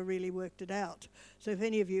Marx never really worked it out. So if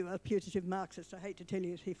any of you are putative Marxists, I hate to tell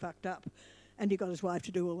you, he fucked up, and he got his wife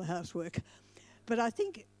to do all the housework. But I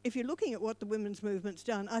think if you're looking at what the women's movement's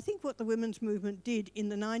done, I think what the women's movement did in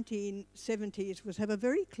the 1970s was have a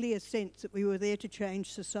very clear sense that we were there to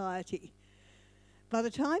change society. By the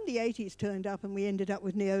time the 80s turned up and we ended up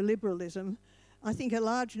with neoliberalism, I think a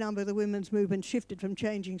large number of the women's movement shifted from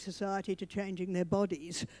changing society to changing their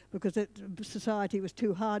bodies, because society was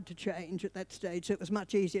too hard to change at that stage, so it was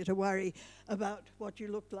much easier to worry about what you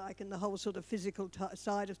looked like and the whole sort of physical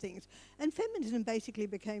side of things. And feminism basically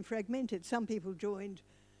became fragmented. Some people joined,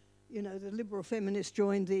 you know, the liberal feminists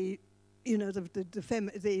joined the, you know,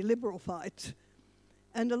 the liberal fights.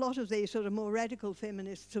 And a lot of the sort of more radical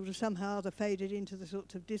feminists sort of somehow they faded into the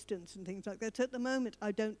sorts of distance and things like that. So at the moment,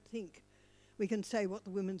 I don't think we can say what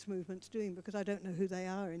the women's movement's doing, because I don't know who they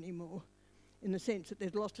are anymore, in the sense that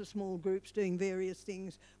there's lots of small groups doing various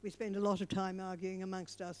things. We spend a lot of time arguing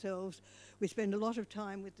amongst ourselves. We spend a lot of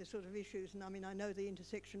time with the sort of issues, and I mean, I know the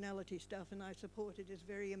intersectionality stuff and I support it, is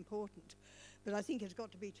very important. But I think it's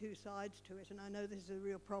got to be two sides to it, and I know this is a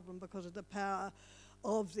real problem because of the power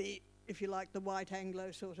of the, if you like, the white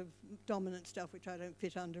Anglo sort of dominant stuff, which I don't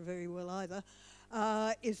fit under very well either,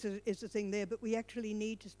 is the thing there. But we actually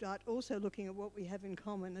need to start also looking at what we have in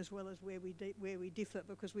common as well as where we differ,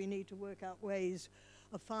 because we need to work out ways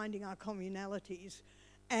of finding our communalities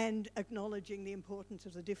and acknowledging the importance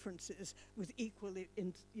of the differences with equal,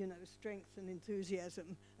 strength and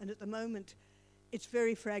enthusiasm. And at the moment, it's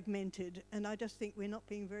very fragmented, and I just think we're not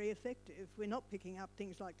being very effective. We're not picking up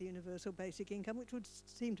things like the universal basic income, which would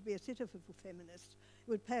seem to be a sitter for feminists. It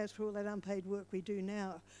would pay us for all that unpaid work we do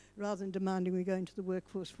now, rather than demanding we go into the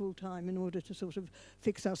workforce full-time in order to sort of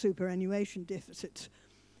fix our superannuation deficits.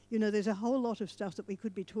 You know, there's a whole lot of stuff that we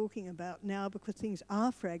could be talking about now because things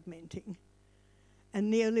are fragmenting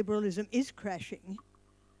and neoliberalism is crashing.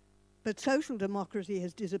 But social democracy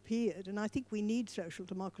has disappeared, and I think we need social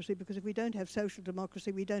democracy, because if we don't have social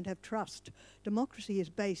democracy, we don't have trust. Democracy is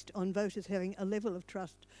based on voters having a level of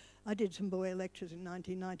trust. I did some Boyer lectures in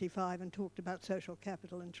 1995 and talked about social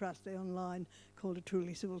capital and trust. They're online, called A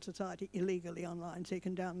Truly Civil Society, illegally online, so you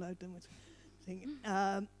can download them with thing.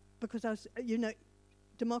 Because you know,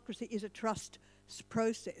 democracy is a trust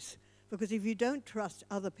process, because if you don't trust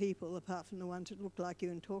other people, apart from the ones that look like you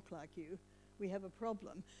and talk like you, we have a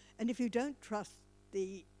problem. And if you don't trust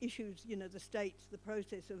the issues, you know, the states, the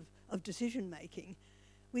process of decision making,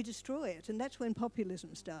 we destroy it. And that's when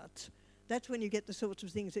populism starts. That's when you get the sorts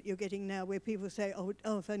of things that you're getting now, where people say, oh,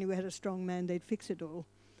 if only we had a strong man, they'd fix it all.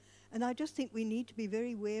 And I just think we need to be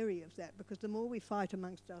very wary of that, because the more we fight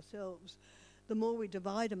amongst ourselves, the more we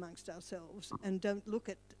divide amongst ourselves and don't look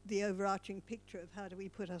at the overarching picture of how do we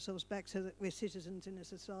put ourselves back so that we're citizens in a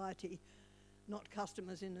society, not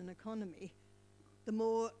customers in an economy, the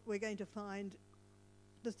more we're going to find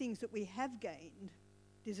the things that we have gained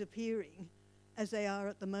disappearing as they are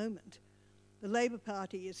at the moment. The Labour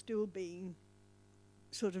Party is still being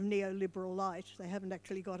sort of neoliberal light. They haven't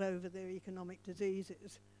actually got over their economic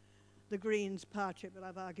diseases. The Greens, Parcher, but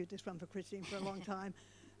I've argued this one for Cristy for a long time,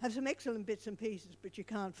 have some excellent bits and pieces, but you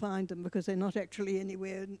can't find them because they're not actually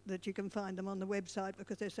anywhere that you can find them on the website,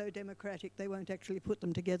 because they're so democratic they won't actually put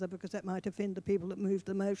them together, because that might offend the people that moved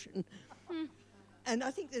the motion. And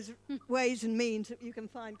I think there's ways and means that you can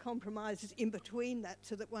find compromises in between that,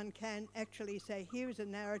 so that one can actually say, here is a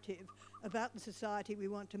narrative about the society we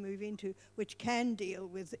want to move into, which can deal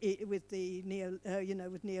with the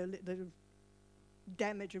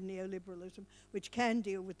damage of neoliberalism, which can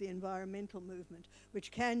deal with the environmental movement,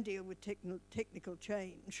 which can deal with technical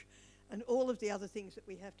change, and all of the other things that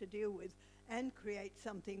we have to deal with, and create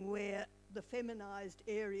something where the feminized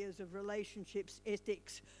areas of relationships,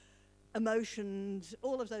 ethics, emotions,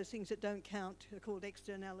 all of those things that don't count are called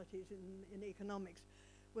externalities in economics,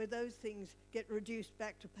 where those things get reduced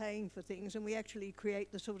back to paying for things, and we actually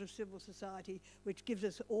create the sort of civil society which gives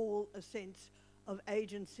us all a sense of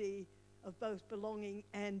agency, of both belonging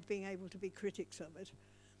and being able to be critics of it.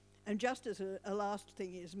 And just as a last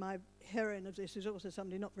thing is, my heroine of this is also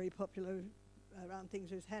somebody not very popular around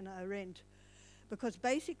things, is Hannah Arendt, because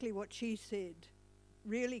basically what she said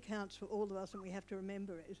really counts for all of us, and we have to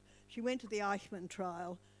remember it. She went to the Eichmann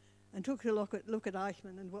trial and took a look at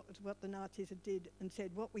Eichmann and what the Nazis did, and said,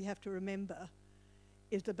 what we have to remember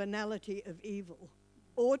is the banality of evil.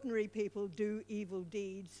 Ordinary people do evil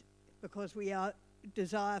deeds because we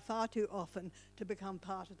desire far too often to become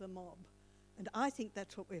part of the mob. And I think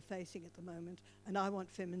that's what we're facing at the moment, and I want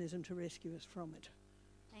feminism to rescue us from it.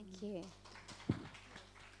 Thank you.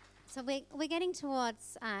 So we're getting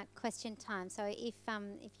towards question time. So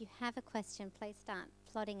if you have a question, please start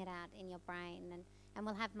plotting it out in your brain, and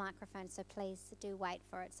we'll have microphones, so please do wait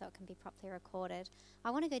for it so it can be properly recorded.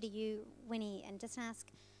 I want to go to you, Winnie, and just ask,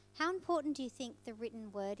 how important do you think the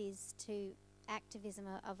written word is to activism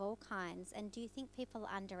of all kinds, and do you think people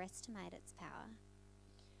underestimate its power?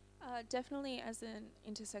 Definitely, as an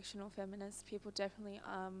intersectional feminist, people definitely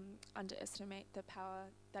underestimate the power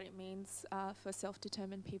that it means for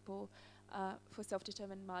self-determined people, for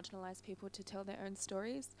self-determined marginalised people to tell their own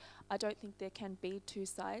stories. I don't think there can be two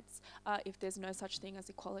sides if there's no such thing as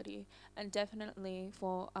equality. And definitely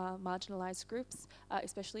for marginalised groups,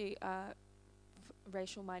 especially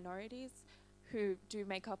racial minorities, who do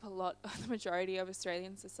make up a lot of the majority of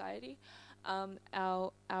Australian society,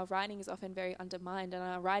 our writing is often very undermined, and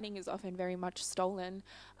our writing is often very much stolen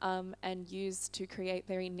and used to create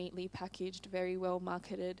very neatly packaged, very well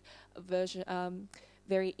marketed version,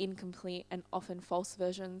 very incomplete and often false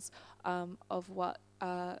versions of what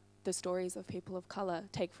the stories of people of colour.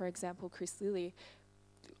 Take, for example, Cristy,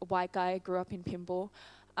 a white guy, grew up in Pimble,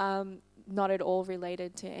 not at all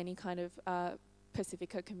related to any kind of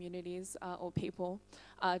Pacifica communities or people,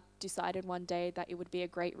 decided one day that it would be a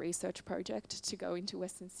great research project to go into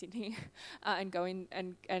Western Sydney and go in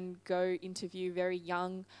and go interview very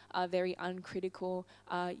young, very uncritical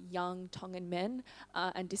young Tongan men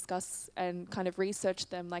and discuss and kind of research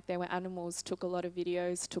them like they were animals, took a lot of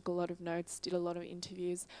videos, took a lot of notes, did a lot of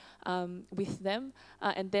interviews with them,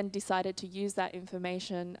 and then decided to use that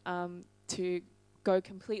information to go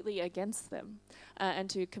completely against them and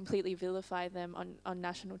to completely vilify them on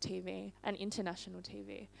national TV and international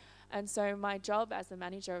TV. And so my job as the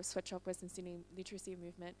manager of Sweatshop Western Sydney Literacy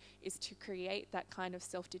Movement is to create that kind of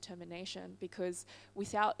self-determination, because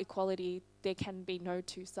without equality, there can be no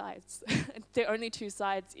two sides. The only two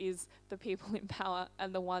sides is the people in power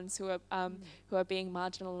and the ones who are being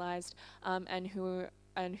marginalised and who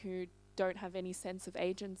don't have any sense of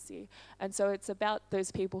agency. And so it's about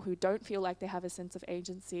those people who don't feel like they have a sense of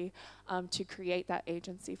agency to create that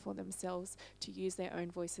agency for themselves, to use their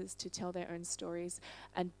own voices, to tell their own stories.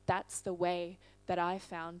 And that's the way that I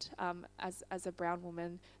found as a brown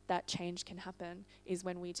woman that change can happen, is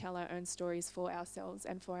when we tell our own stories for ourselves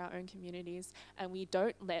and for our own communities, and we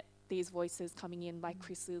don't let these voices coming in like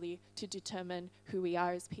Cristy to determine who we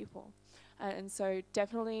are as people. And so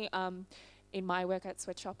definitely in my work at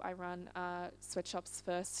Sweatshop, I run Sweatshop's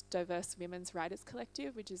first diverse women's writers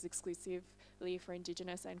collective, which is exclusively for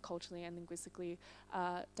Indigenous and culturally and linguistically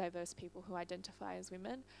diverse people who identify as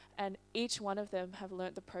women. And each one of them have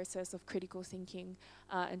learnt the process of critical thinking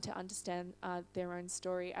and to understand their own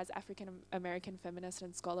story. As African American feminist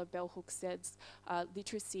and scholar Bell Hooks says,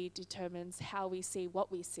 literacy determines how we see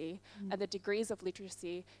what we see, and the degrees of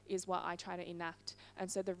literacy is what I try to enact.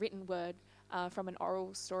 And so the written word from an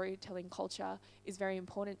oral storytelling culture is very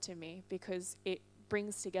important to me, because it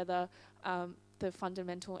brings together the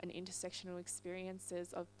fundamental and intersectional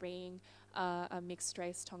experiences of being a mixed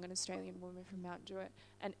race Tongan Australian woman from Mount Druitt.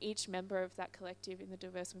 And each member of that collective in the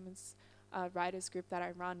Diverse Women's Writers group that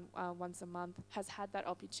I run once a month has had that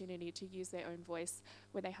opportunity to use their own voice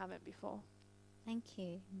where they haven't before. Thank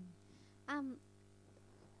you.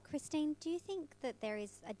 Christine, do you think that there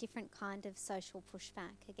is a different kind of social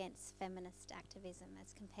pushback against feminist activism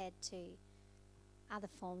as compared to other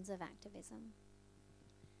forms of activism?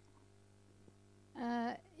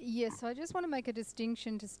 Yes, I just want to make a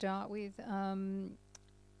distinction to start with.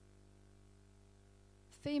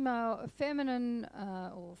 Feminine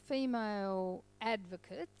or female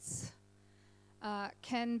advocates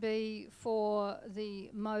can be for the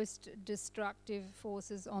most destructive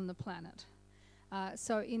forces on the planet.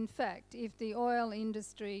 So in fact, if the oil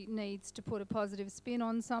industry needs to put a positive spin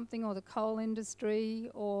on something, or the coal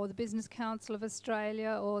industry, or the Business Council of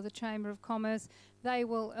Australia, or the Chamber of Commerce, they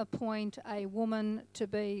will appoint a woman to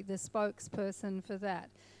be the spokesperson for that.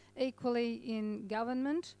 Equally in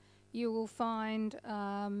government, you will find,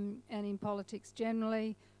 and in politics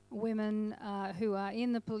generally, women who are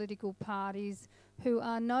in the political parties who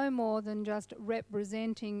are no more than just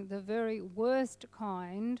representing the very worst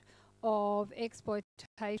kind of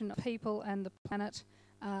exploitation of people and the planet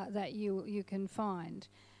that you can find.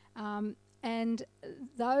 And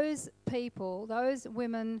those people, those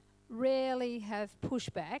women, rarely have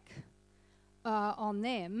pushback on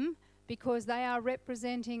them, because they are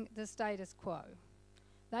representing the status quo.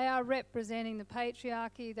 They are representing the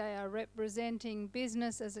patriarchy, they are representing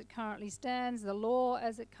business as it currently stands, the law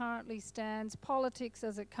as it currently stands, politics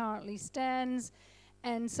as it currently stands,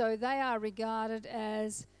 and so they are regarded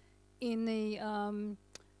as, in the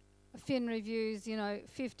Fin Review's,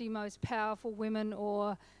 50 most powerful women,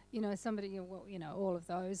 or, somebody, well, all of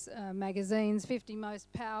those magazines, 50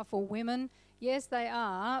 most powerful women. Yes, they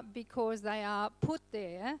are, because they are put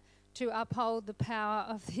there to uphold the power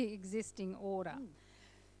of the existing order.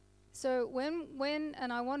 So when,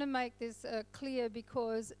 and I want to make this clear,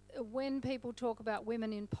 because when people talk about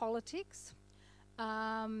women in politics,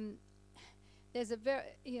 there's a very,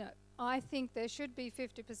 I think there should be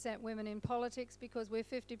 50% women in politics, because we're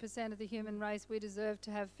 50% of the human race. We deserve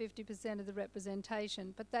to have 50% of the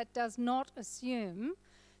representation. But that does not assume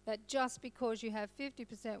that just because you have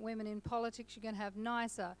 50% women in politics, you're going to have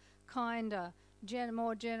nicer, kinder,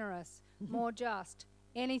 more generous, more just,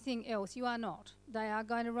 anything else. You are not. They are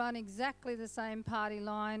going to run exactly the same party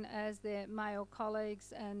line as their male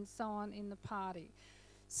colleagues and so on in the party.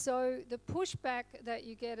 So the pushback that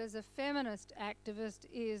you get as a feminist activist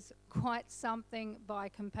is quite something by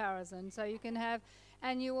comparison. So you can have,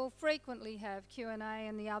 and you will frequently have Q&A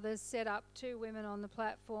and the others set up 2 women on the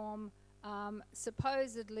platform,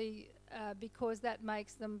 supposedly because that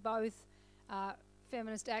makes them both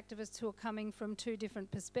feminist activists who are coming from 2 different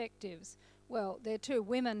perspectives. Well, they're 2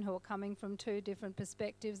 women who are coming from 2 different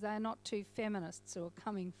perspectives. They're not 2 feminists who are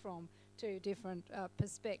coming from 2 different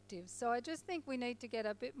perspectives. So I just think we need to get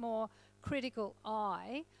a bit more critical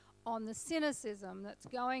eye on the cynicism that's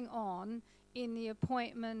going on in the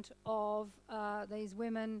appointment of these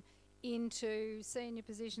women into senior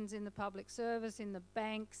positions in the public service, in the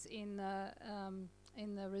banks, in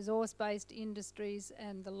the resource-based industries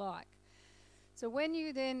and the like. So when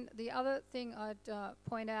you then, the other thing I'd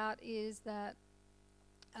point out is that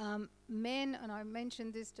men, and I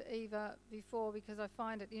mentioned this to Eva before because I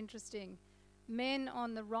find it interesting, men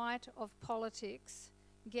on the right of politics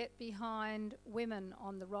get behind women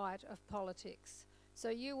on the right of politics. So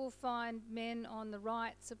you will find men on the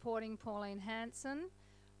right supporting Pauline Hanson,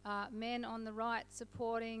 men on the right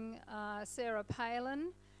supporting Sarah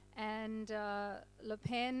Palin and Le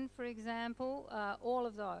Pen, for example, all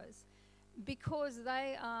of those, because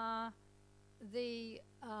they are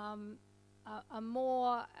a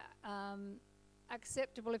more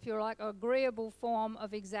acceptable, if you like, agreeable form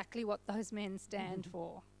of exactly what those men stand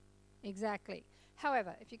for. Exactly.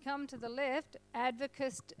 However, if you come to the left,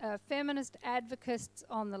 feminist advocates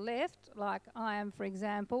on the left, like I am, for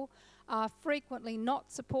example, are frequently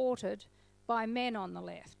not supported by men on the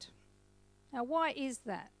left. Now, why is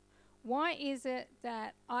that? Why is it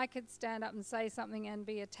that I could stand up and say something and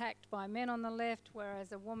be attacked by men on the left,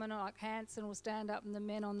 whereas a woman like Hanson will stand up and the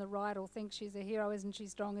men on the right will think she's a hero, isn't she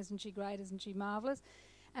strong, isn't she great, isn't she marvellous?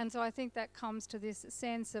 And so I think that comes to this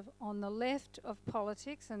sense of on the left of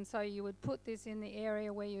politics, and so you would put this in the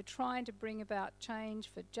area where you're trying to bring about change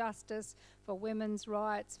for justice, for women's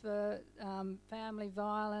rights, for family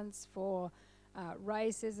violence, for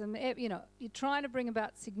racism. You know, you're trying to bring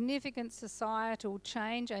about significant societal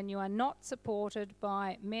change, and you are not supported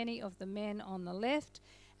by many of the men on the left,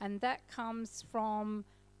 and that comes from,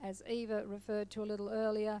 as Eva referred to a little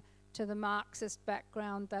earlier, to the Marxist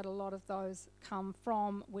background that a lot of those come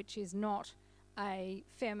from, which is not a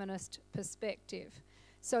feminist perspective.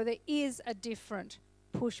 So there is a different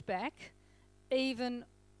pushback, even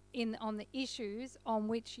on the issues on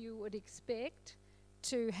which you would expect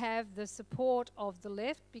to have the support of the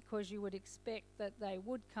left, because you would expect that they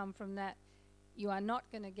would come from that. You are not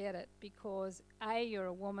going to get it because A, you're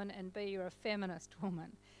a woman, and B, you're a feminist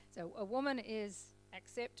woman. So a woman is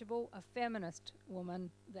acceptable, a feminist woman,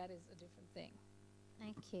 that is a different thing.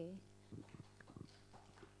 Thank you.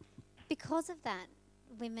 Because of that,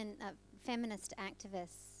 women, feminist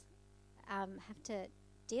activists have to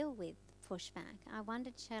deal with pushback. I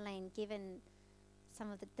wondered, Shirleene, given some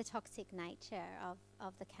of the toxic nature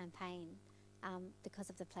of the campaign, because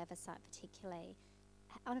of the plebiscite particularly,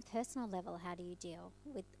 on a personal level, how do you deal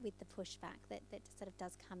with the pushback that sort of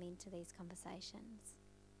does come into these conversations?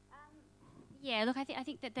 Yeah, look, I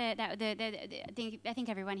think that I think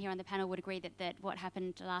everyone here on the panel would agree that what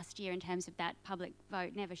happened last year in terms of that public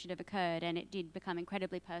vote never should have occurred, and it did become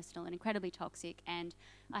incredibly personal and incredibly toxic. And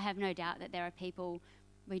I have no doubt that there are people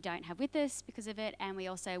we don't have with us because of it, and we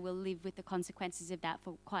also will live with the consequences of that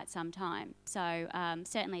for quite some time. So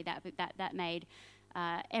certainly that made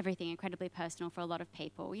everything incredibly personal for a lot of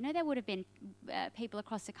people. You know, there would have been people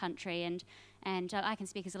across the country, and I can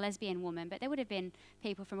speak as a lesbian woman, but there would have been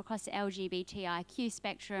people from across the LGBTIQ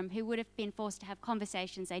spectrum who would have been forced to have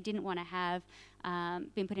conversations they didn't want to have,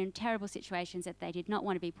 been put in terrible situations that they did not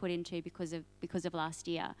want to be put into because of last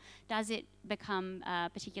year. Does it become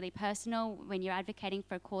particularly personal when you're advocating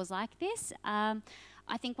for a cause like this?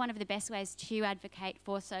 I think one of the best ways to advocate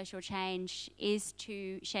for social change is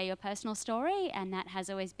to share your personal story, and that has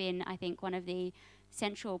always been, I think, one of the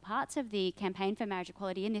central parts of the campaign for marriage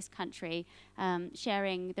equality in this country,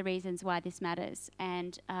 sharing the reasons why this matters.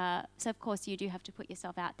 And so, of course, you do have to put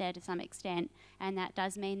yourself out there to some extent, and that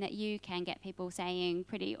does mean that you can get people saying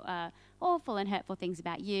pretty awful and hurtful things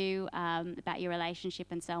about you, about your relationship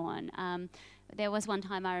and so on. There was one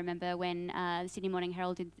time I remember when the Sydney Morning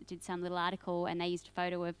Herald did some little article, and they used a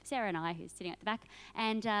photo of Sarah and I, who's sitting at the back,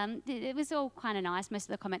 and it was all kind of nice. Most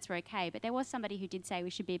of the comments were okay, but there was somebody who did say we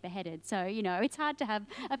should be beheaded. So, you know, it's hard to have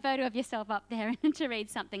a photo of yourself up there and to read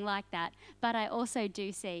something like that. But I also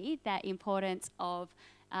do see that importance of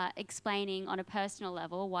explaining on a personal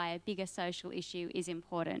level why a bigger social issue is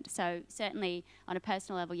important. So certainly on a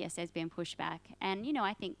personal level, yes, there's been pushback. And, you know,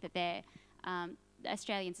 I think that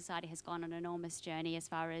Australian society has gone on an enormous journey as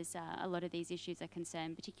far as a lot of these issues are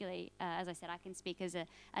concerned. Particularly, as I said, I can speak as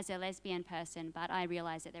a lesbian person, but I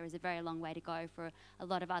realise that there is a very long way to go for a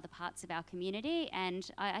lot of other parts of our community. And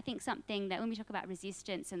I think something that when we talk about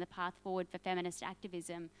resistance and the path forward for feminist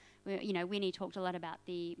activism, you know, Winnie talked a lot about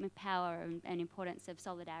the power and importance of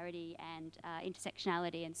solidarity and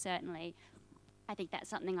intersectionality, and certainly I think that's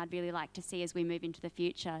something I'd really like to see as we move into the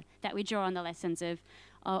future, that we draw on the lessons of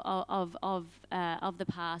the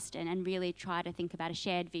past and really try to think about a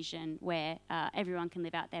shared vision where everyone can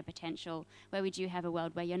live out their potential, where we do have a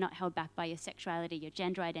world where you're not held back by your sexuality, your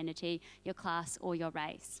gender identity, your class or your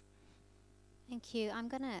race. Thank you. I'm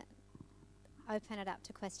going to open it up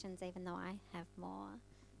to questions even though I have more.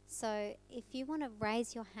 So if you want to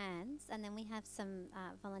raise your hands, and then we have some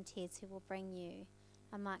volunteers who will bring you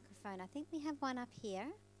a microphone. I think we have one up here.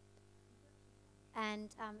 And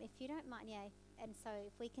if you don't mind, and so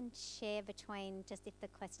if we can share between, just if the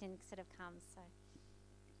question sort of comes. So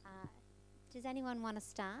does anyone want to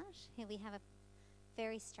start? Here we have a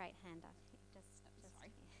very straight hand up.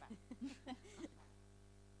 Sorry.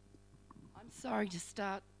 I'm sorry to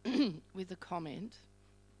start with a comment.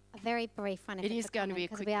 A very brief one. It is going to be a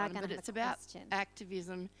quick one, but it's about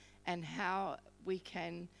activism and how we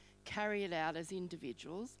can carry it out as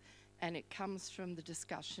individuals, and it comes from the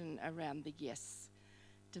discussion around the Yes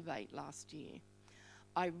debate last year.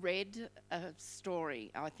 I read a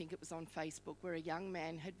story, I think it was on Facebook, where a young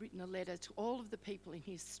man had written a letter to all of the people in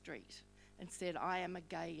his street and said, I am a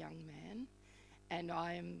gay young man, and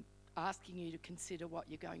I am asking you to consider what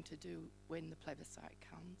you're going to do when the plebiscite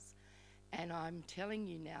comes. And I'm telling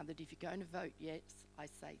you now that if you're going to vote yes, I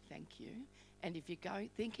say thank you. And if you're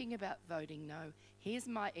thinking about voting no, here's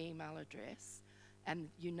my email address. And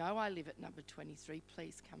you know I live at number 23,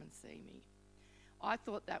 please come and see me. I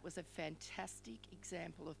thought that was a fantastic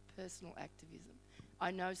example of personal activism.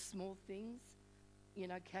 I know small things,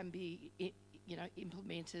 can be,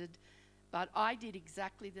 implemented, but I did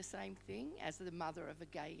exactly the same thing as the mother of a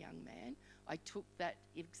gay young man. I took that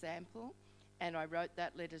example and I wrote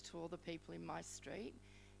that letter to all the people in my street.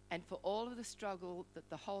 And for all of the struggle that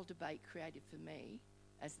the whole debate created for me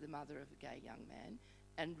as the mother of a gay young man,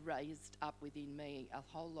 and raised up within me a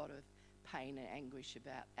whole lot of pain and anguish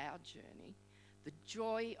about our journey, the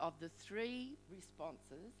joy of the 3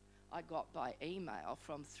 responses I got by email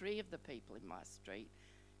from 3 of the people in my street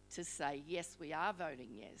to say, yes, we are voting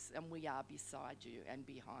yes, and we are beside you and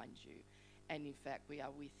behind you, and in fact we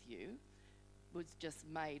are with you, was just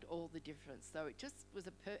made all the difference. So it just was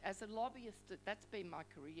as a lobbyist, that's been my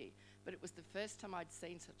career, but it was the first time I'd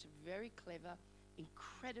seen such a very clever,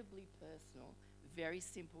 incredibly personal, very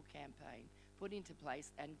simple campaign put into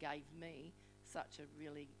place and gave me such a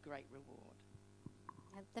really great reward.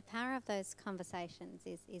 The power of those conversations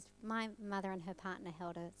is my mother and her partner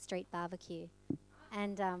held a street barbecue,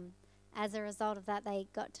 and as a result of that they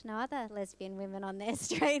got to know other lesbian women on their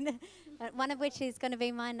street, one of which is going to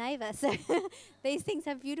be my neighbour. So these things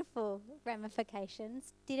have beautiful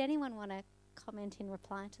ramifications. Did anyone want to comment in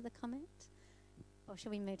reply to the comment? Or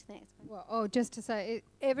should we move to the next one? Well, just to say,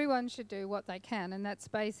 everyone should do what they can, and that's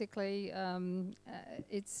basically,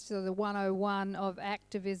 it's sort of the 101 of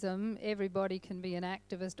activism. Everybody can be an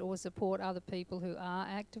activist or support other people who are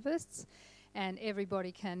activists, and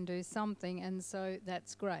everybody can do something, and so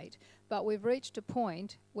that's great. But we've reached a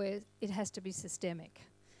point where it has to be systemic.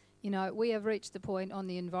 We have reached the point on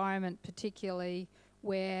the environment particularly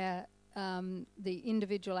where the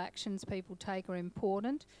individual actions people take are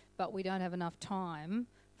important, but we don't have enough time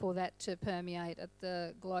for that to permeate at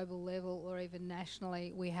the global level or even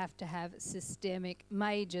nationally. We have to have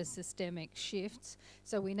major systemic shifts.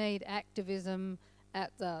 So we need activism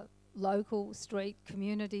at the local street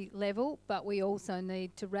community level, but we also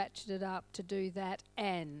need to ratchet it up to do that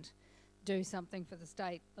and do something for the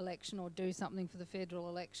state election or do something for the federal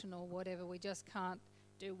election or whatever. We just can't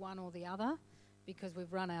do one or the other because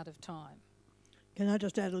we've run out of time. Can I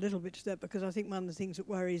just add a little bit to that? Because I think one of the things that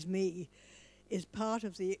worries me is part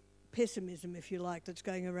of the pessimism, if you like, that's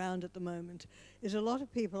going around at the moment, is a lot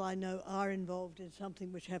of people I know are involved in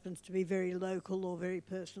something which happens to be very local or very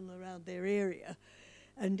personal around their area.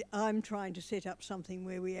 And I'm trying to set up something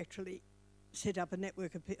where we actually set up a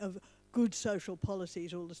network of good social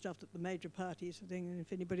policies, all the stuff that the major parties are doing, and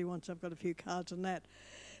if anybody wants, I've got a few cards on that.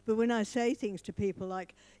 But when I say things to people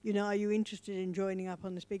like, are you interested in joining up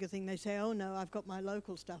on this bigger thing? They say, oh no, I've got my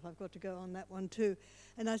local stuff, I've got to go on that one too.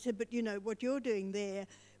 And I said, but what you're doing there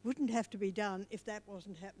wouldn't have to be done if that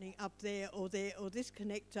wasn't happening up there, or this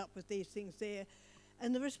connects up with these things there.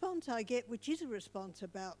 And the response I get, which is a response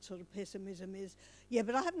about sort of pessimism, is, yeah,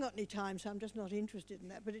 but I haven't got any time, so I'm just not interested in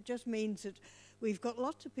that. But it just means that we've got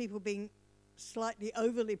lots of people being slightly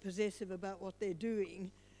overly possessive about what they're doing,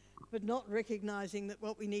 but not recognising that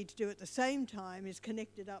what we need to do at the same time is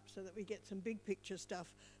connect it up so that we get some big picture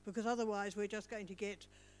stuff, because otherwise we're just going to get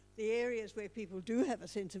the areas where people do have a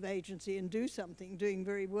sense of agency and do something doing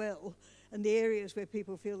very well, and the areas where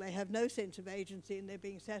people feel they have no sense of agency and they're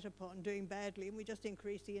being sat upon doing badly, and we just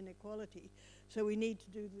increase the inequality. So we need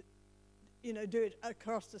to do it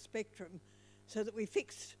across the spectrum so that we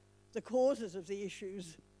fix the causes of the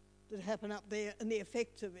issues that happen up there and the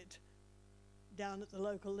effects of it down at the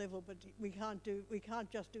local level. But we can't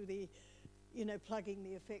just do the plugging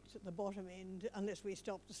the effects at the bottom end unless we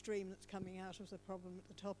stop the stream that's coming out of the problem at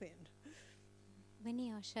the top end.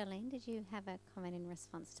 Winnie or Shirleene, did you have a comment in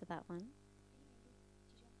response to that one?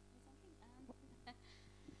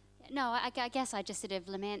 No, I guess I just sort of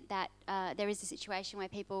lament that there is a situation where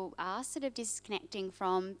people are sort of disconnecting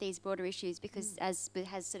from these broader issues because, as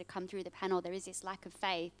has sort of come through the panel, there is this lack of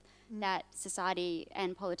faith that society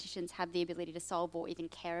and politicians have the ability to solve or even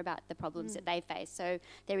care about the problems that they face. So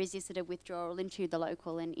there is this sort of withdrawal into the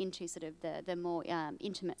local and into sort of the more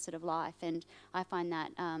intimate sort of life. And I find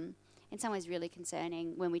that in some ways really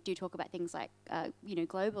concerning when we do talk about things like,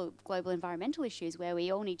 global environmental issues where we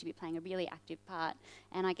all need to be playing a really active part.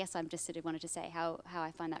 And I guess I'm just sort of wanted to say how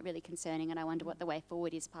I find that really concerning, and I wonder what the way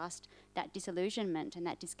forward is past that disillusionment and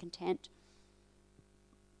that discontent.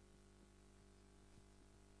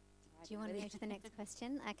 Do you want to move to the next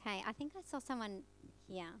question? Okay, I think I saw someone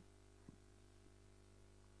here.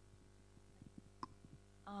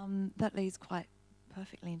 That leads quite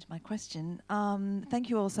perfectly into my question. Thank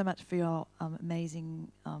you all so much for your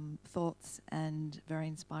amazing thoughts and very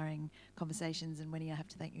inspiring conversations. And Winnie, I have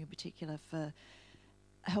to thank you in particular for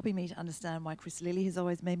helping me to understand why Chris Lilly has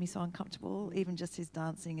always made me so uncomfortable. Even just his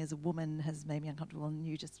dancing as a woman has made me uncomfortable, and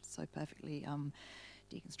you just so perfectly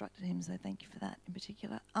deconstructed him, so thank you for that in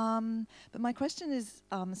particular. But my question is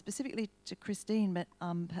specifically to Christine, but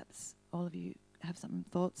perhaps all of you have some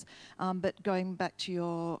thoughts. But going back to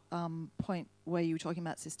your point where you were talking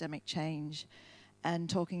about systemic change and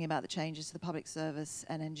talking about the changes to the public service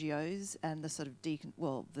and NGOs and the sort of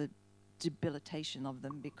the debilitation of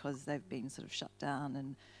them because they've been sort of shut down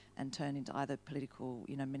and turned into either political,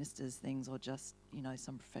 ministers' things or just,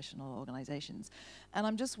 some professional organisations. And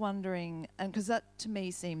I'm just wondering, and because that to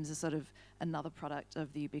me seems a sort of another product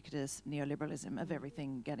of the ubiquitous neoliberalism of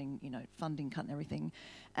everything getting, funding cut and everything.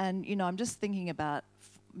 And, I'm just thinking about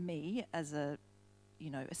me as a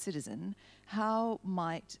citizen, how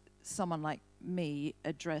might someone like me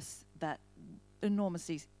address that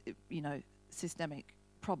enormously, systemic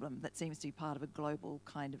problem that seems to be part of a global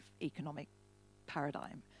kind of economic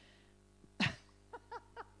paradigm?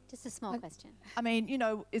 Just a small question. I mean,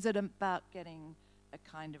 is it about getting a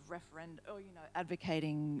kind of referendum or,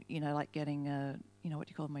 advocating, like getting a, what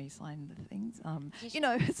do you call them where you sign the things?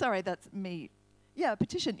 Sorry, that's me. Yeah,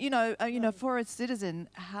 petition. For a citizen,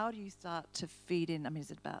 how do you start to feed in? I mean,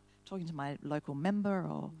 is it about talking to my local member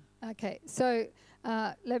or? Okay, so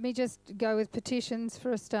let me just go with petitions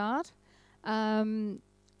for a start.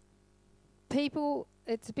 People,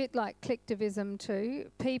 it's a bit like collectivism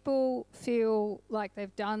too. People feel like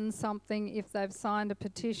they've done something if they've signed a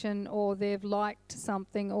petition or they've liked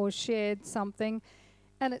something or shared something.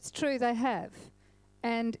 And it's true, they have.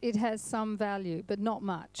 And it has some value, but not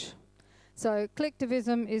much. So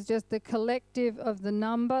collectivism is just the collective of the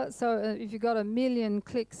number. So if you've got 1 million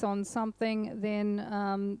clicks on something,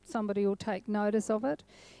 then somebody will take notice of it.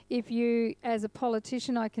 If you, as a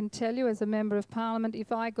politician, I can tell you, as a member of parliament,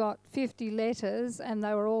 if I got 50 letters and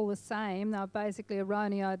they were all the same, they were basically a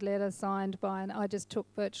Ronioed letter signed by, and I just took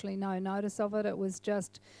virtually no notice of it. It was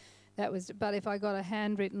just, but if I got a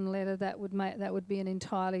handwritten letter, that would be an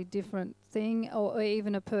entirely different thing, or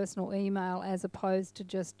even a personal email as opposed to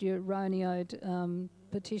just your Ronioed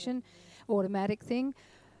petition, automatic thing.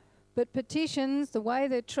 But petitions, the way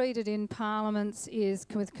they're treated in parliaments is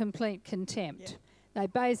with complete contempt. Yeah. They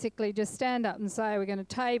basically just stand up and say, we're going to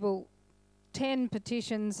table 10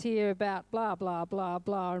 petitions here about blah, blah, blah,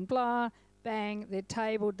 blah, and blah. Bang, they're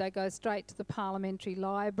tabled, they go straight to the parliamentary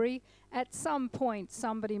library. At some point,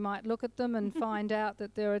 somebody might look at them and find out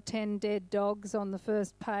that there are 10 dead dogs on the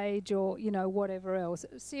first page or, whatever else.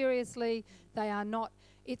 Seriously, they are not,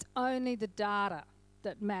 it's only the data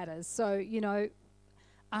that matters. So,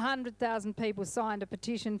 100,000 people signed a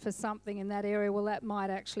petition for something in that area, well, that might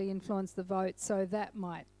actually influence the vote, so that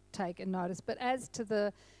might take a notice. But as to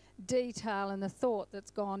the detail and the thought that's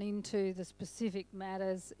gone into the specific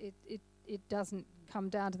matters, it doesn't come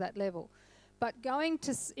down to that level. But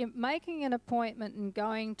making an appointment and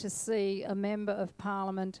going to see a member of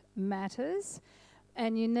parliament matters,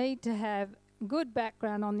 and you need to have good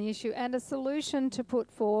background on the issue and a solution to put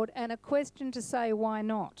forward and a question to say why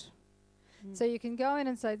not. So you can go in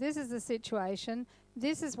and say, this is the situation,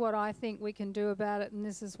 this is what I think we can do about it, and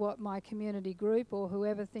this is what my community group or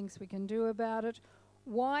whoever thinks we can do about it.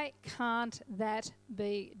 Why can't that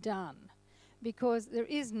be done? Because there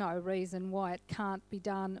is no reason why it can't be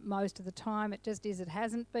done most of the time. It just is, it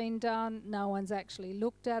hasn't been done, no one's actually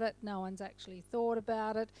looked at it, no one's actually thought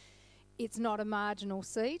about it. It's not a marginal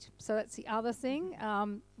seat, so that's the other thing.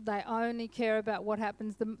 They only care about what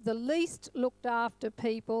happens. The least looked after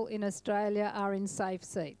people in Australia are in safe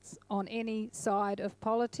seats on any side of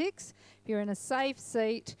politics. If you're in a safe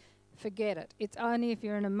seat, forget it. It's only if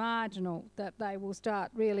you're in a marginal that they will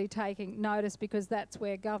start really taking notice, because that's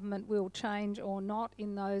where government will change or not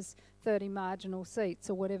in those 30 marginal seats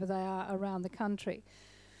or whatever they are around the country.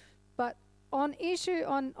 But on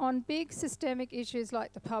big systemic issues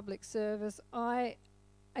like the public service, I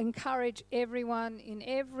encourage everyone in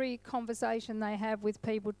every conversation they have with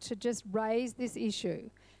people to just raise this issue.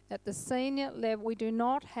 At the senior level, we do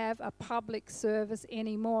not have a public service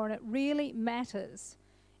anymore, and it really matters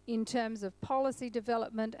in terms of policy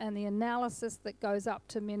development and the analysis that goes up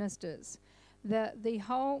to ministers. The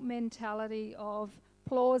whole mentality of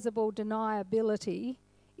plausible deniability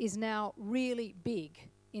is now really big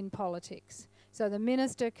in politics. So the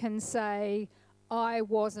minister can say, I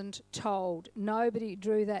wasn't told, nobody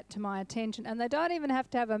drew that to my attention, and they don't even have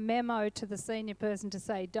to have a memo to the senior person to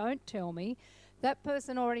say, don't tell me. That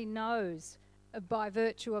person already knows by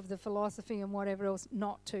virtue of the philosophy and whatever else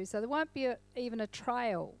not to. So there won't be even a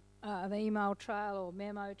trail, an email trail or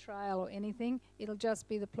memo trail or anything. It'll just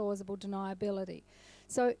be the plausible deniability.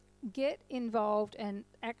 So get involved and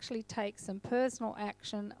actually take some personal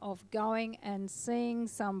action of going and seeing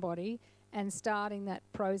somebody and starting that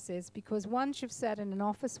process, because once you've sat in an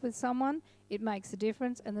office with someone, it makes a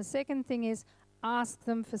difference. And the second thing is, ask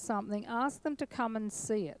them for something. Ask them to come and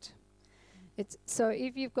see it. So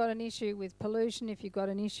if you've got an issue with pollution, if you've got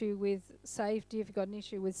an issue with safety, if you've got an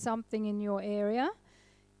issue with something in your area,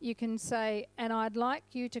 you can say, and I'd like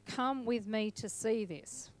you to come with me to see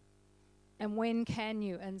this. And when can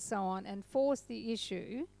you? And so on. And force the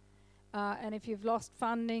issue. And if you've lost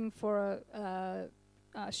funding for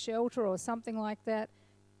a shelter or something like that,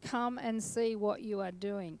 come and see what you are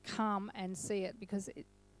doing. Come and see it, because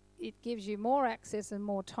it gives you more access and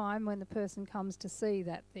more time when the person comes to see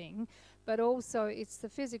that thing. But also it's the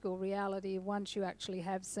physical reality of once you actually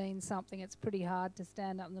have seen something, it's pretty hard to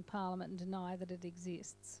stand up in the Parliament and deny that it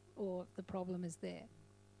exists or the problem is there.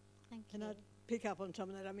 Thank you. Can I pick up on some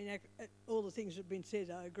of that? I mean, all the things that have been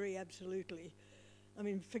said, I agree absolutely. I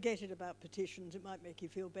mean, forget it about petitions, it might make you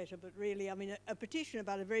feel better, but really, I mean, a petition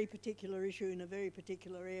about a very particular issue in a very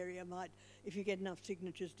particular area might, if you get enough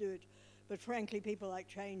signatures, do it. But frankly, people like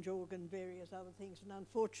Change.org and various other things, and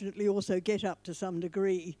unfortunately also Get Up to some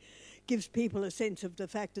degree, gives people a sense of the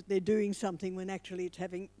fact that they're doing something when actually it's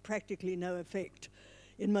having practically no effect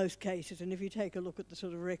in most cases. And if you take a look at the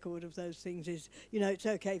sort of record of those things, is, you know, it's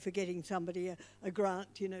okay for getting somebody a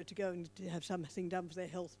grant, you know, to go and to have something done for their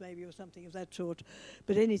health maybe or something of that sort,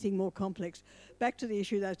 but anything more complex. Back to the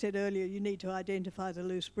issue that I said earlier, you need to identify the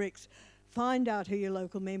loose bricks. Find out who your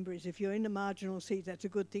local member is. If you're in a marginal seat, that's a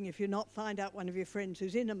good thing. If you're not, find out one of your friends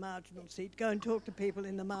who's in a marginal seat. Go and talk to people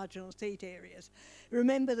in the marginal seat areas.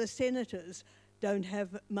 Remember, the senators don't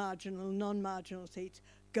have marginal, non-marginal seats.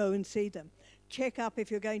 Go and see them. Check up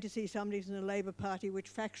if you're going to see somebody in the Labour Party, which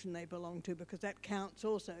faction they belong to, because that counts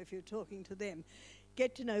also if you're talking to them.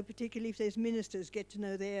 Get to know, particularly if there's ministers, get to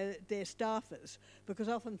know their staffers, because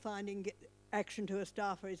often finding action to a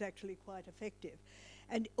staffer is actually quite effective.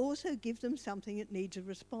 And also give them something that needs a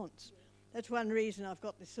response. That's one reason I've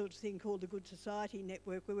got this sort of thing called the Good Society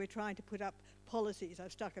Network, where we're trying to put up policies.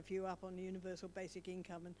 I've stuck a few up on the universal basic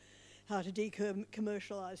income and how to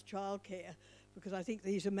decommercialise childcare, because I think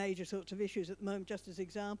these are major sorts of issues at the moment, just as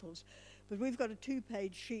examples. But we've got a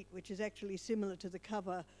 2-page sheet which is actually similar to the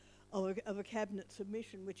cover of a cabinet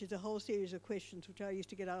submission, which is a whole series of questions which I used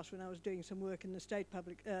to get asked when I was doing some work in the state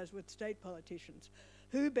with state politicians.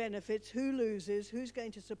 Who benefits, who loses, who's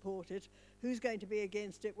going to support it, who's going to be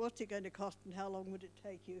against it, what's it going to cost, and how long would it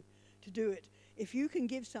take you to do it? If you can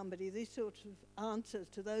give somebody these sorts of answers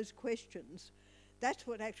to those questions, that's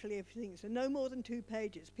what actually everything is. And no more than 2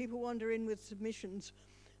 pages. People wander in with submissions.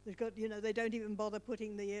 They've got, you know, they don't even bother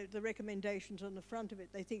putting the recommendations on the front of it.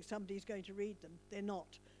 They think somebody's going to read them. They're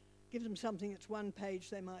not. Give them something that's 1 page,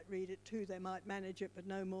 they might read it. 2, they might manage it, but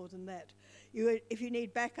no more than that. If you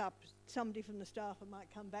need backup, somebody from the staffer might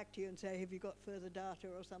come back to you and say, have you got further data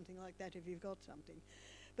or something like that if you've got something.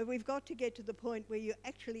 But we've got to get to the point where you're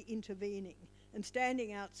actually intervening, and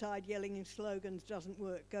standing outside yelling in slogans doesn't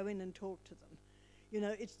work. Go in and talk to them. You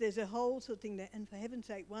know, there's a whole sort of thing there, and for heaven's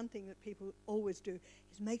sake, one thing that people always do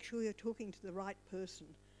is make sure you're talking to the right person.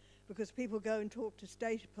 Because people go and talk to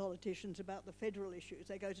state politicians about the federal issues.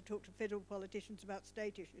 They go to talk to federal politicians about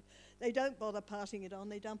state issues. They don't bother passing it on.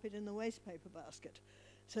 They dump it in the waste paper basket.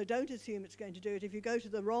 So don't assume it's going to do it. If you go to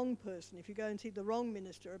the wrong person, if you go and see the wrong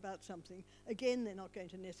minister about something, again, they're not going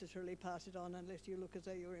to necessarily pass it on unless you look as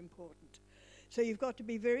though you're important. So you've got to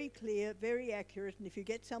be very clear, very accurate, and if you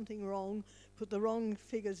get something wrong, put the wrong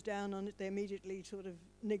figures down on it, they immediately sort of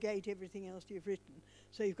negate everything else you've written.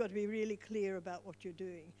 So you've got to be really clear about what you're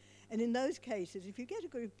doing. And in those cases, if you get a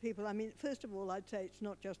group of people, I mean, first of all, I'd say it's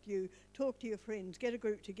not just you. Talk to your friends, get a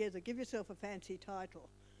group together, give yourself a fancy title,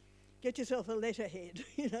 get yourself a letterhead,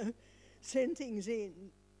 you know, send things in,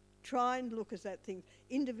 try and look at things.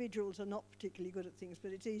 Individuals are not particularly good at things,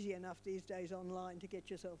 but it's easy enough these days online to get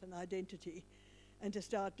yourself an identity and to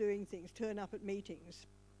start doing things, turn up at meetings,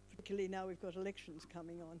 particularly now we've got elections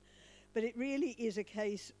coming on. But it really is a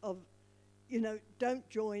case of, you know, don't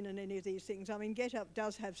join in any of these things. I mean, Get Up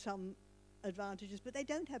does have some advantages, but they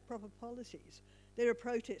don't have proper policies. They're a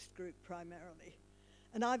protest group primarily.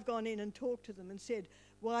 And I've gone in and talked to them and said,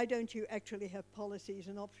 why don't you actually have policies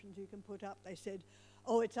and options you can put up? They said,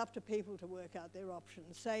 oh, it's up to people to work out their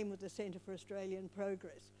options. Same with the Centre for Australian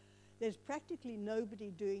Progress. There's practically nobody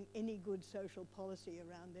doing any good social policy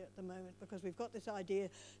around there at the moment, because we've got this idea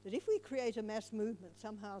that if we create a mass movement,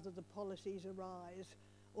 somehow that the policies arise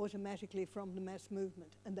automatically from the mass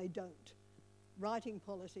movement, and they don't. Writing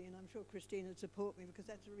policy, and I'm sure Christine would support me, because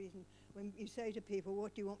that's the reason when you say to people,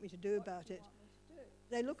 what do you want me to do about it?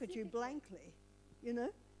 They look at you blankly, you know?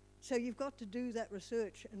 So you've got to do that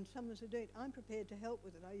research, and some of us are doing it. I'm prepared to help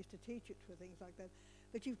with it. I used to teach it for things like that.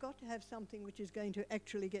 But you've got to have something which is going to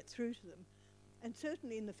actually get through to them. And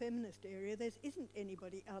certainly in the feminist area, there isn't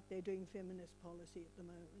anybody out there doing feminist policy at the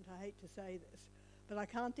moment. I hate to say this, but I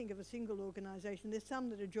can't think of a single organisation. There's some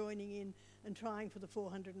that are joining in and trying for the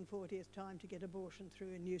 440th time to get abortion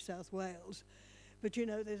through in New South Wales. But you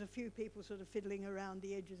know, there's a few people sort of fiddling around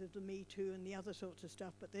the edges of the Me Too and the other sorts of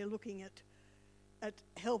stuff, but they're looking at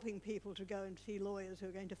helping people to go and see lawyers who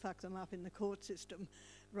are going to fuck them up in the court system,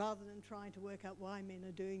 rather than trying to work out why men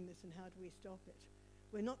are doing this and how do we stop it.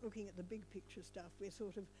 We're not looking at the big picture stuff. We're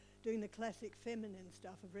sort of doing the classic feminine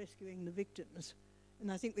stuff of rescuing the victims.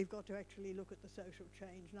 And I think we've got to actually look at the social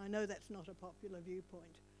change. And I know that's not a popular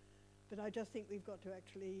viewpoint, but I just think we've got to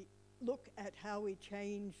actually look at how we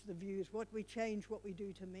change the views, what we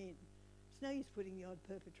do to men. It's no use putting the odd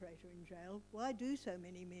perpetrator in jail. Why do so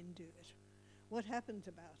many men do it? What happens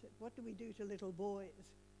about it? What do we do to little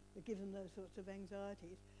boys that give them those sorts of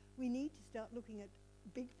anxieties? We need to start looking at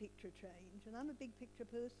big picture change, and I'm a big picture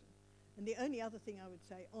person. And the only other thing I would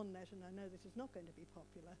say on that, and I know this is not going to be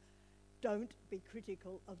popular, don't be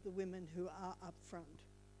critical of the women who are up front.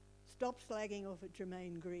 Stop slagging off at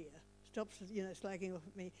Germaine Greer. Stop, you know, slagging off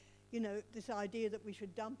at me. You know, this idea that we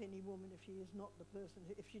should dump any woman if she is not the person,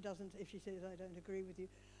 if she says I don't agree with you.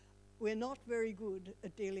 We're not very good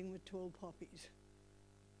at dealing with tall poppies.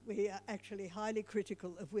 We are actually highly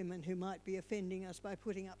critical of women who might be offending us by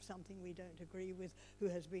putting up something we don't agree with, who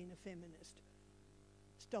has been a feminist.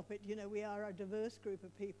 Stop it. You know, we are a diverse group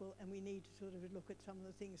of people, and we need to sort of look at some of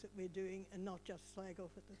the things that we're doing and not just slag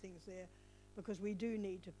off at the things there, because we do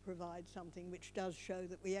need to provide something which does show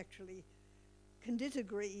that we actually can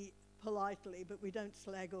disagree politely, but we don't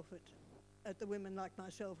slag off at the women like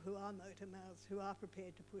myself who are motor mouths, who are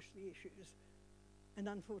prepared to push the issues. And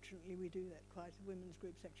unfortunately we do that quite, women's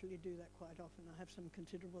groups actually do that quite often. I have some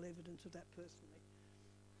considerable evidence of that personally.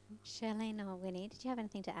 Shirleene or Winnie, did you have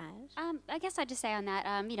anything to add? I guess I'd just say on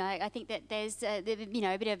that, you know, I think that there's, you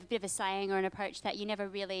know, a bit of a saying or an approach that you never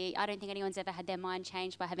really, I don't think anyone's ever had their mind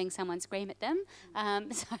changed by having someone scream at them.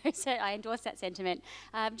 So I endorse that sentiment.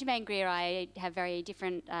 Germaine Greer, I have very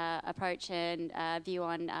different approach and view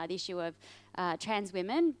on the issue of trans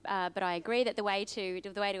women, but I agree that the way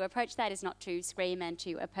to approach that is not to scream and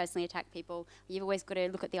to personally attack people. You've always got to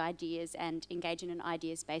look at the ideas and engage in an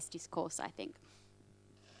ideas-based discourse, I think.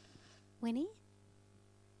 Winnie? Do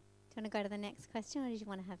you want to go to the next question, or did you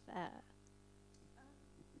want to have...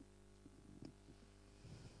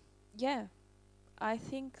 Yeah, I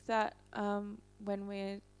think that when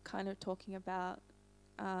we're kind of talking about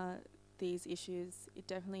these issues, it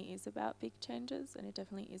definitely is about big changes, and it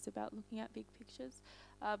definitely is about looking at big pictures.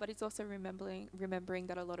 But it's also remembering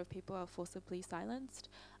that a lot of people are forcibly silenced,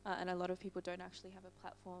 and a lot of people don't actually have a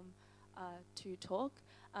platform to talk.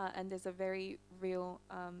 And there's a very real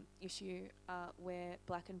issue where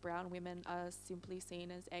black and brown women are simply seen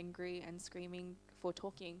as angry and screaming for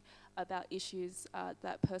talking about issues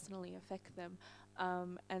that personally affect them.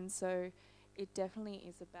 And so it definitely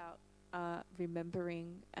is about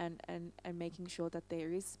remembering and making sure that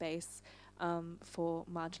there is space for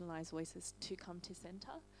marginalised voices to come to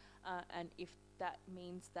centre. And if that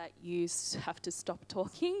means that you have to stop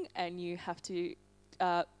talking and you have to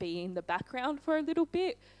be in the background for a little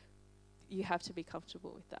bit, you have to be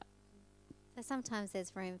comfortable with that. So sometimes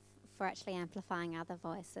there's room for actually amplifying other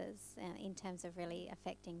voices in terms of really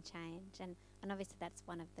affecting change, and obviously that's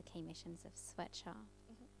one of the key missions of Sweatshop.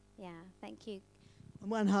 Mm-hmm. Yeah, thank you. And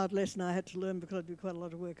one hard lesson I had to learn, because I do quite a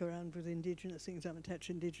lot of work around with Indigenous things, I'm attached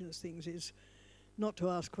to Indigenous things, is not to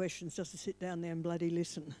ask questions, just to sit down there and bloody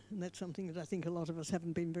listen. And that's something that I think a lot of us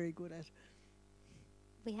haven't been very good at.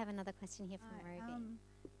 We have another question here from Ruby.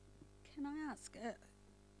 Can I ask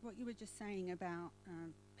what you were just saying about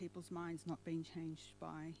people's minds not being changed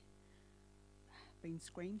by being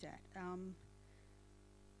screamed at?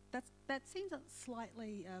 That seems a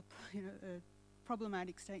slightly a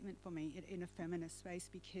problematic statement for me in a feminist space,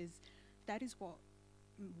 because that is what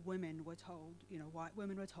women were told, white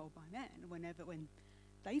women were told by men when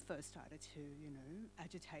they first started to,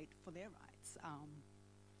 agitate for their rights,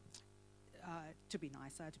 to be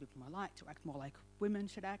nicer, to be more polite, to act more like women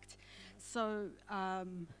should act. So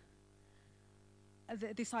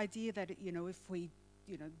this idea that, if we,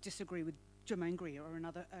 disagree with Germaine Greer or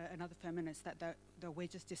another feminist, that we're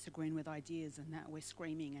just disagreeing with ideas and that we're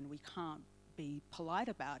screaming and we can't be polite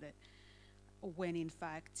about it, when in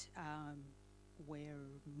fact we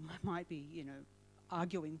might be,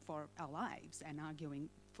 arguing for our lives and arguing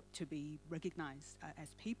to be recognised as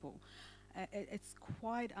people. It's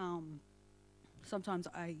quite, sometimes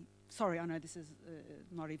I know this is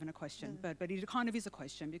not even a question, but it kind of is a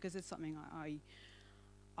question, because it's something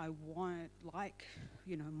I want, like,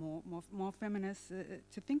 more feminists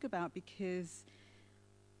to think about, because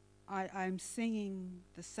I'm seeing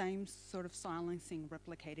the same sort of silencing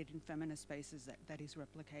replicated in feminist spaces that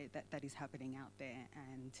is happening out there,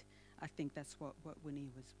 and I think that's what Winnie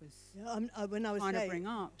was when I was trying to bring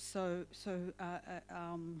up. So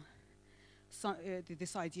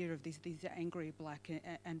this idea of these angry black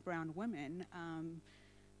and brown women,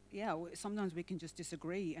 sometimes we can just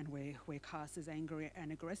disagree and we're cast as angry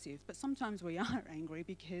and aggressive, but sometimes we are angry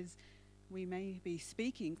because we may be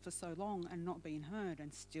speaking for so long and not being heard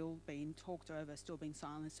and still being talked over, still being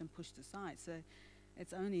silenced and pushed aside. So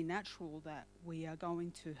it's only natural that we are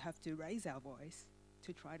going to have to raise our voice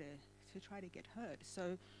to try to get heard.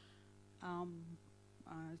 So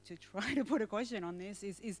to try to put a question on this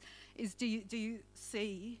is do you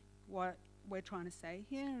see what we're trying to say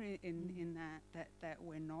here in that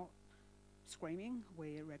we're not screaming,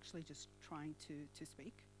 we're actually just trying to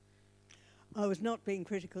speak? I was not being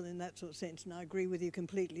critical in that sort of sense, and I agree with you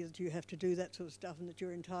completely that you have to do that sort of stuff and that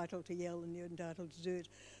you're entitled to yell and you're entitled to do it.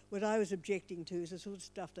 What I was objecting to is the sort of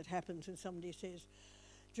stuff that happens when somebody says,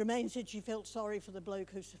 Germaine said she felt sorry for the bloke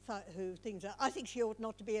who things are, I think she ought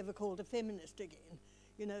not to be ever called a feminist again.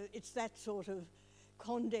 It's that sort of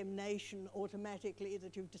condemnation automatically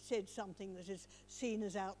that you've said something that is seen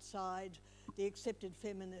as outside the accepted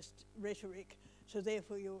feminist rhetoric. So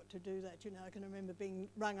therefore you ought to do that. I can remember being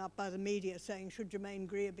rung up by the media saying, should Germaine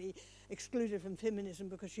Greer be excluded from feminism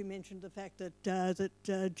because she mentioned the fact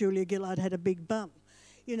that Julia Gillard had a big bum?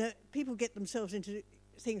 People get themselves into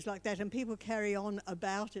things like that, and people carry on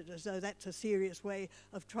about it as though that's a serious way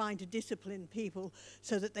of trying to discipline people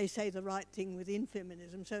so that they say the right thing within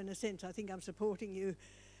feminism. So in a sense, I think I'm supporting you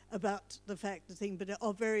about the fact the thing, but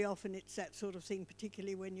very often it's that sort of thing,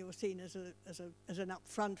 particularly when you're seen as an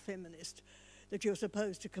upfront feminist, that you're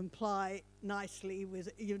supposed to comply nicely with,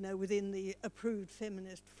 within the approved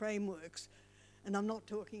feminist frameworks. And I'm not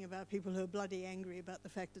talking about people who are bloody angry about the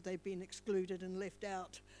fact that they've been excluded and left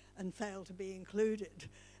out and failed to be included,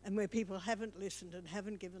 and where people haven't listened and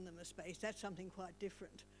haven't given them a space. That's something quite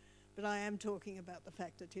different. But I am talking about the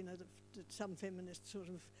fact that, that some feminists sort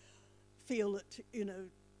of feel that,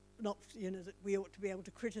 that we ought to be able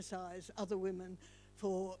to criticise other women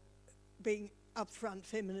for being upfront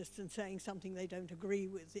feminists and saying something they don't agree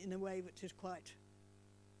with in a way which is quite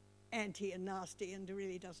anti and nasty and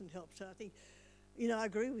really doesn't help. So I think, I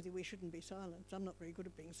agree with you, we shouldn't be silenced. I'm not very good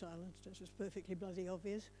at being silenced, as is perfectly bloody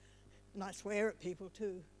obvious. And I swear at people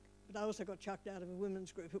too. But I also got chucked out of a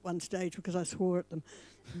women's group at one stage because I swore at them.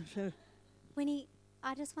 So, Winnie,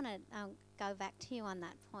 I just want to go back to you on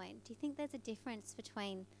that point. Do you think there's a difference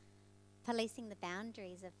between policing the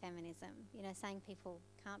boundaries of feminism, saying people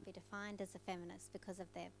can't be defined as a feminist because of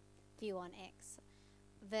their view on X,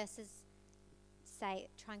 versus, say,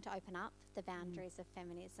 trying to open up the boundaries of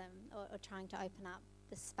feminism or trying to open up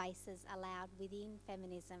the spaces allowed within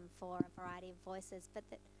feminism for a variety of voices, but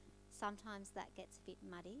that sometimes that gets a bit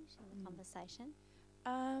muddied in the conversation?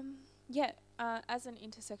 As an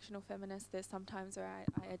intersectional feminist, there's sometimes where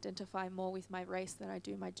I identify more with my race than I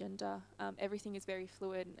do my gender. Everything is very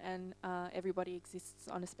fluid, and everybody exists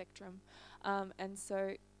on a spectrum. And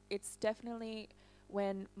so it's definitely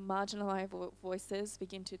when marginalized voices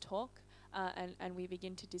begin to talk and we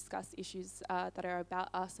begin to discuss issues that are about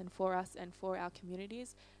us and for our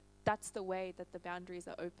communities, that's the way that the boundaries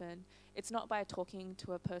are open. It's not by talking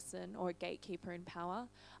to a person or a gatekeeper in power,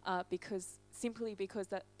 simply because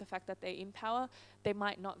that the fact that they're in power, they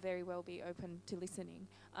might not very well be open to listening.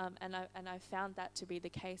 And I found that to be the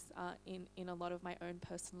case in a lot of my own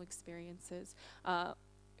personal experiences.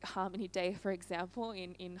 Harmony Day, for example,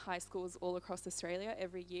 in high schools all across Australia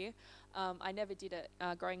every year. I never did it.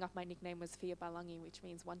 Growing up, my nickname was Fia Balangi, which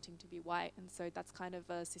means wanting to be white. And so that's kind of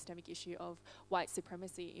a systemic issue of white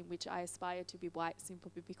supremacy, in which I aspired to be white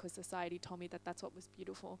simply because society told me that that's what was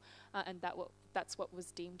beautiful and that's what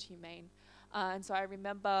was deemed humane. And so I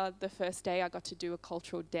remember the first day I got to do a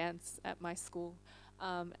cultural dance at my school.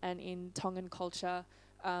 And in Tongan culture,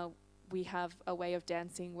 we have a way of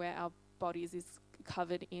dancing where our bodies is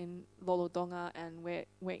covered in lolodonga, and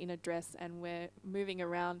we're in a dress and we're moving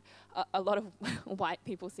around. A lot of white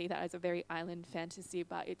people see that as a very island fantasy,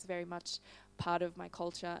 but it's very much part of my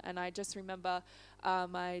culture. And I just remember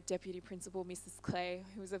my deputy principal, Mrs. Clay,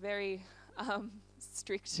 who was a very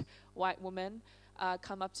strict white woman,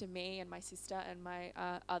 come up to me and my sister and my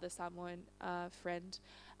other Samoan friend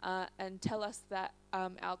and tell us that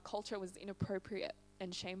our culture was inappropriate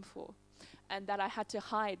and shameful, and that I had to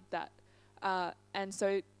hide that. And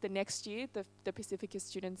so the next year, the Pacifica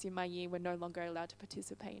students in my year were no longer allowed to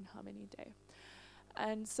participate in Harmony Day.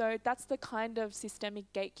 And so that's the kind of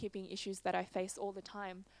systemic gatekeeping issues that I face all the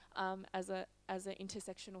time as an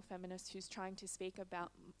intersectional feminist who's trying to speak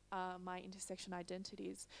about my intersection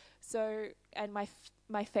identities. So, and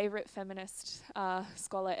my favorite feminist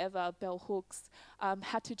scholar ever, Bell Hooks,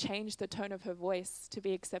 had to change the tone of her voice to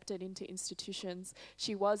be accepted into institutions.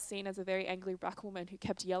 She was seen as a very angry black woman who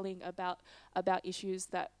kept yelling about issues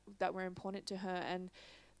that were important to her, and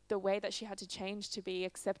the way that she had to change to be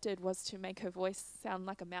accepted was to make her voice sound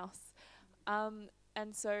like a mouse.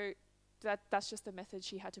 And so that's just the method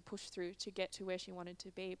she had to push through to get to where she wanted to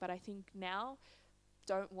be. But I think now,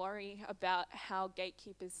 don't worry about how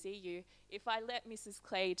gatekeepers see you. If I let Mrs.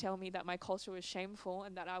 Clay tell me that my culture was shameful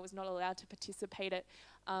and that I was not allowed to participate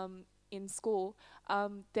in school,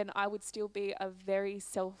 then I would still be a very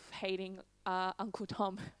self-hating Uncle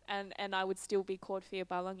Tom, and I would still be called Fia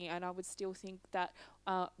Balangi, and I would still think that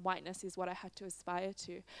whiteness is what I had to aspire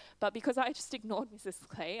to. But because I just ignored Mrs.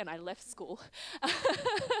 Clay and I left school,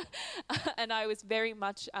 and I was very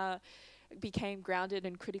much became grounded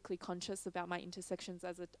and critically conscious about my intersections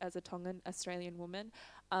as a Tongan Australian woman.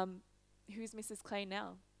 Who's Mrs. Clay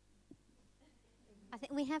now? I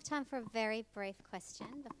think we have time for a very brief question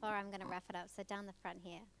before I'm going to wrap it up. So down the front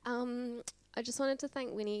here. I just wanted to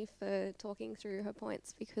thank Winnie for talking through her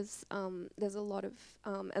points, because there's a lot of,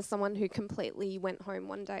 as someone who completely went home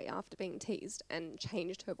one day after being teased and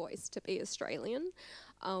changed her voice to be Australian,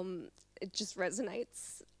 it just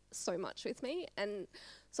resonates so much with me. And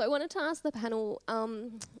so I wanted to ask the panel,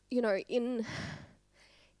 you know,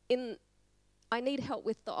 I need help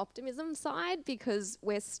with the optimism side, because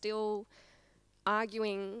we're still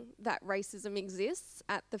arguing that racism exists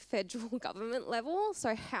at the federal government level.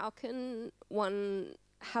 So how can one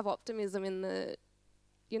have optimism in the,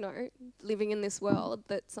 you know, living in this world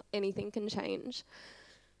that anything can change?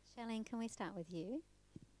 Shirleene, can we start with you?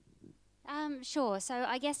 Sure. So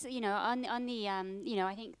I guess, you know, on the you know,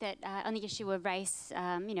 I think that on the issue of race,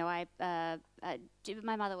 you know,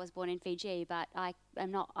 my mother was born in Fiji, but I am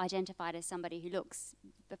not identified as somebody who looks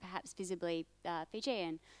perhaps visibly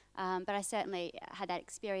Fijian. But I certainly had that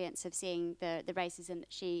experience of seeing the racism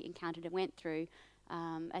that she encountered and went through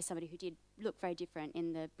as somebody who did look very different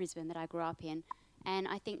in the Brisbane that I grew up in. And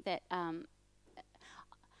I think that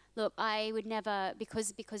look, I would never, because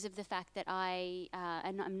of the fact that I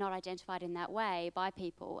am not identified in that way by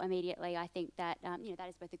people immediately, I think that, you know, that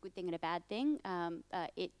is both a good thing and a bad thing.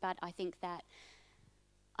 But I think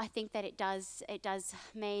that it does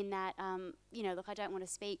mean that, you know, look, I don't want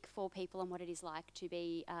to speak for people on what it is like to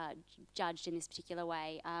be judged in this particular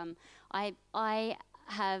way. I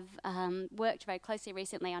have worked very closely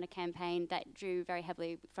recently on a campaign that drew very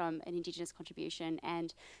heavily from an Indigenous contribution,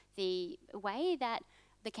 and the way that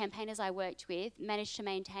the campaigners I worked with managed to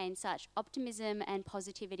maintain such optimism and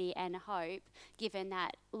positivity and hope, given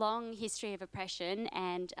that long history of oppression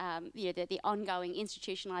and you know, the ongoing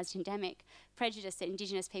institutionalised endemic prejudice that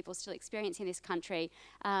Indigenous people still experience in this country,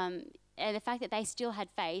 and the fact that they still had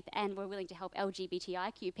faith and were willing to help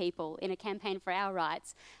LGBTIQ people in a campaign for our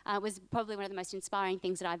rights was probably one of the most inspiring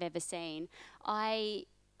things that I've ever seen. I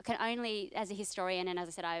can only, as a historian, and as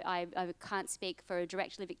I said, I can't speak for a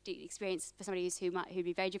direct lived experience for somebody who'd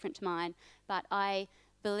be very different to mine, but I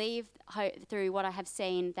believe through what I have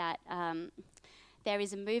seen that there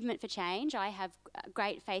is a movement for change. I have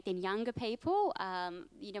great faith in younger people.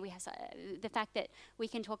 You know, we have the fact that we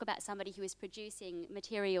can talk about somebody who is producing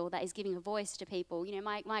material that is giving a voice to people. You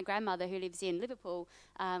know, my grandmother, who lives in Liverpool,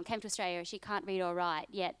 came to Australia. She can't read or write,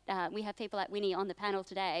 yet we have people like Winnie on the panel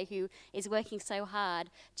today who is working so hard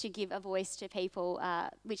to give a voice to people,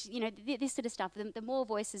 which, you know, this sort of stuff, the more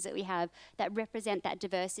voices that we have that represent that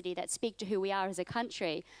diversity, that speak to who we are as a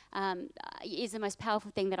country, is the most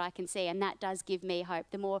powerful thing that I can see, and that does give me hope.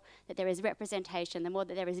 The more that there is representation, the more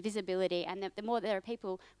that there is visibility, and the more there are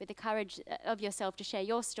people with the courage of yourself to share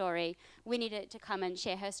your story. We need to come and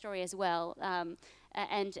share her story as well.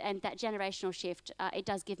 And that generational shift, it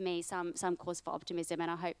does give me some cause for optimism,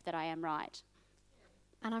 and I hope that I am right.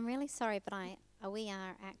 And I'm really sorry, but we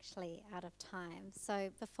are actually out of time. So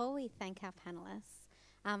before we thank our panellists,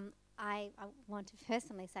 I want to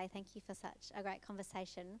personally say thank you for such a great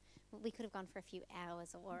conversation. We could have gone for a few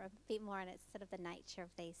hours or a bit more, and it's sort of the nature of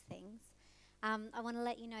these things. I want to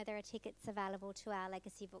let you know there are tickets available to our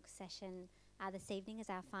Legacy Book session this evening as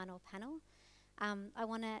our final panel. I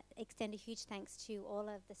want to extend a huge thanks to all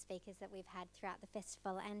of the speakers that we've had throughout the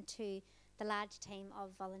festival, and to the large team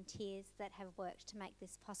of volunteers that have worked to make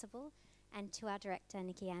this possible, and to our director,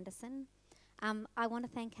 Nikki Anderson. I want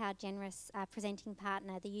to thank our generous presenting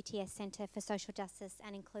partner, the UTS Centre for Social Justice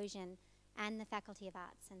and Inclusion, and the Faculty of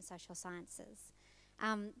Arts and Social Sciences.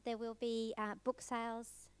 There will be book sales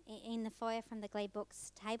in the foyer from the Glebe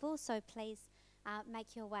Books table, so please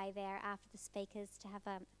make your way there after the speakers to have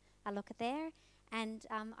a look at there. And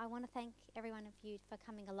I want to thank every one of you for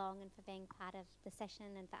coming along and for being part of the session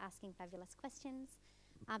and for asking fabulous questions.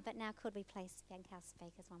 But now could we please thank our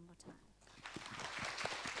speakers one more time.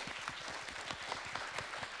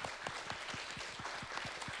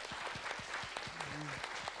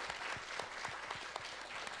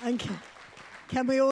 And can we all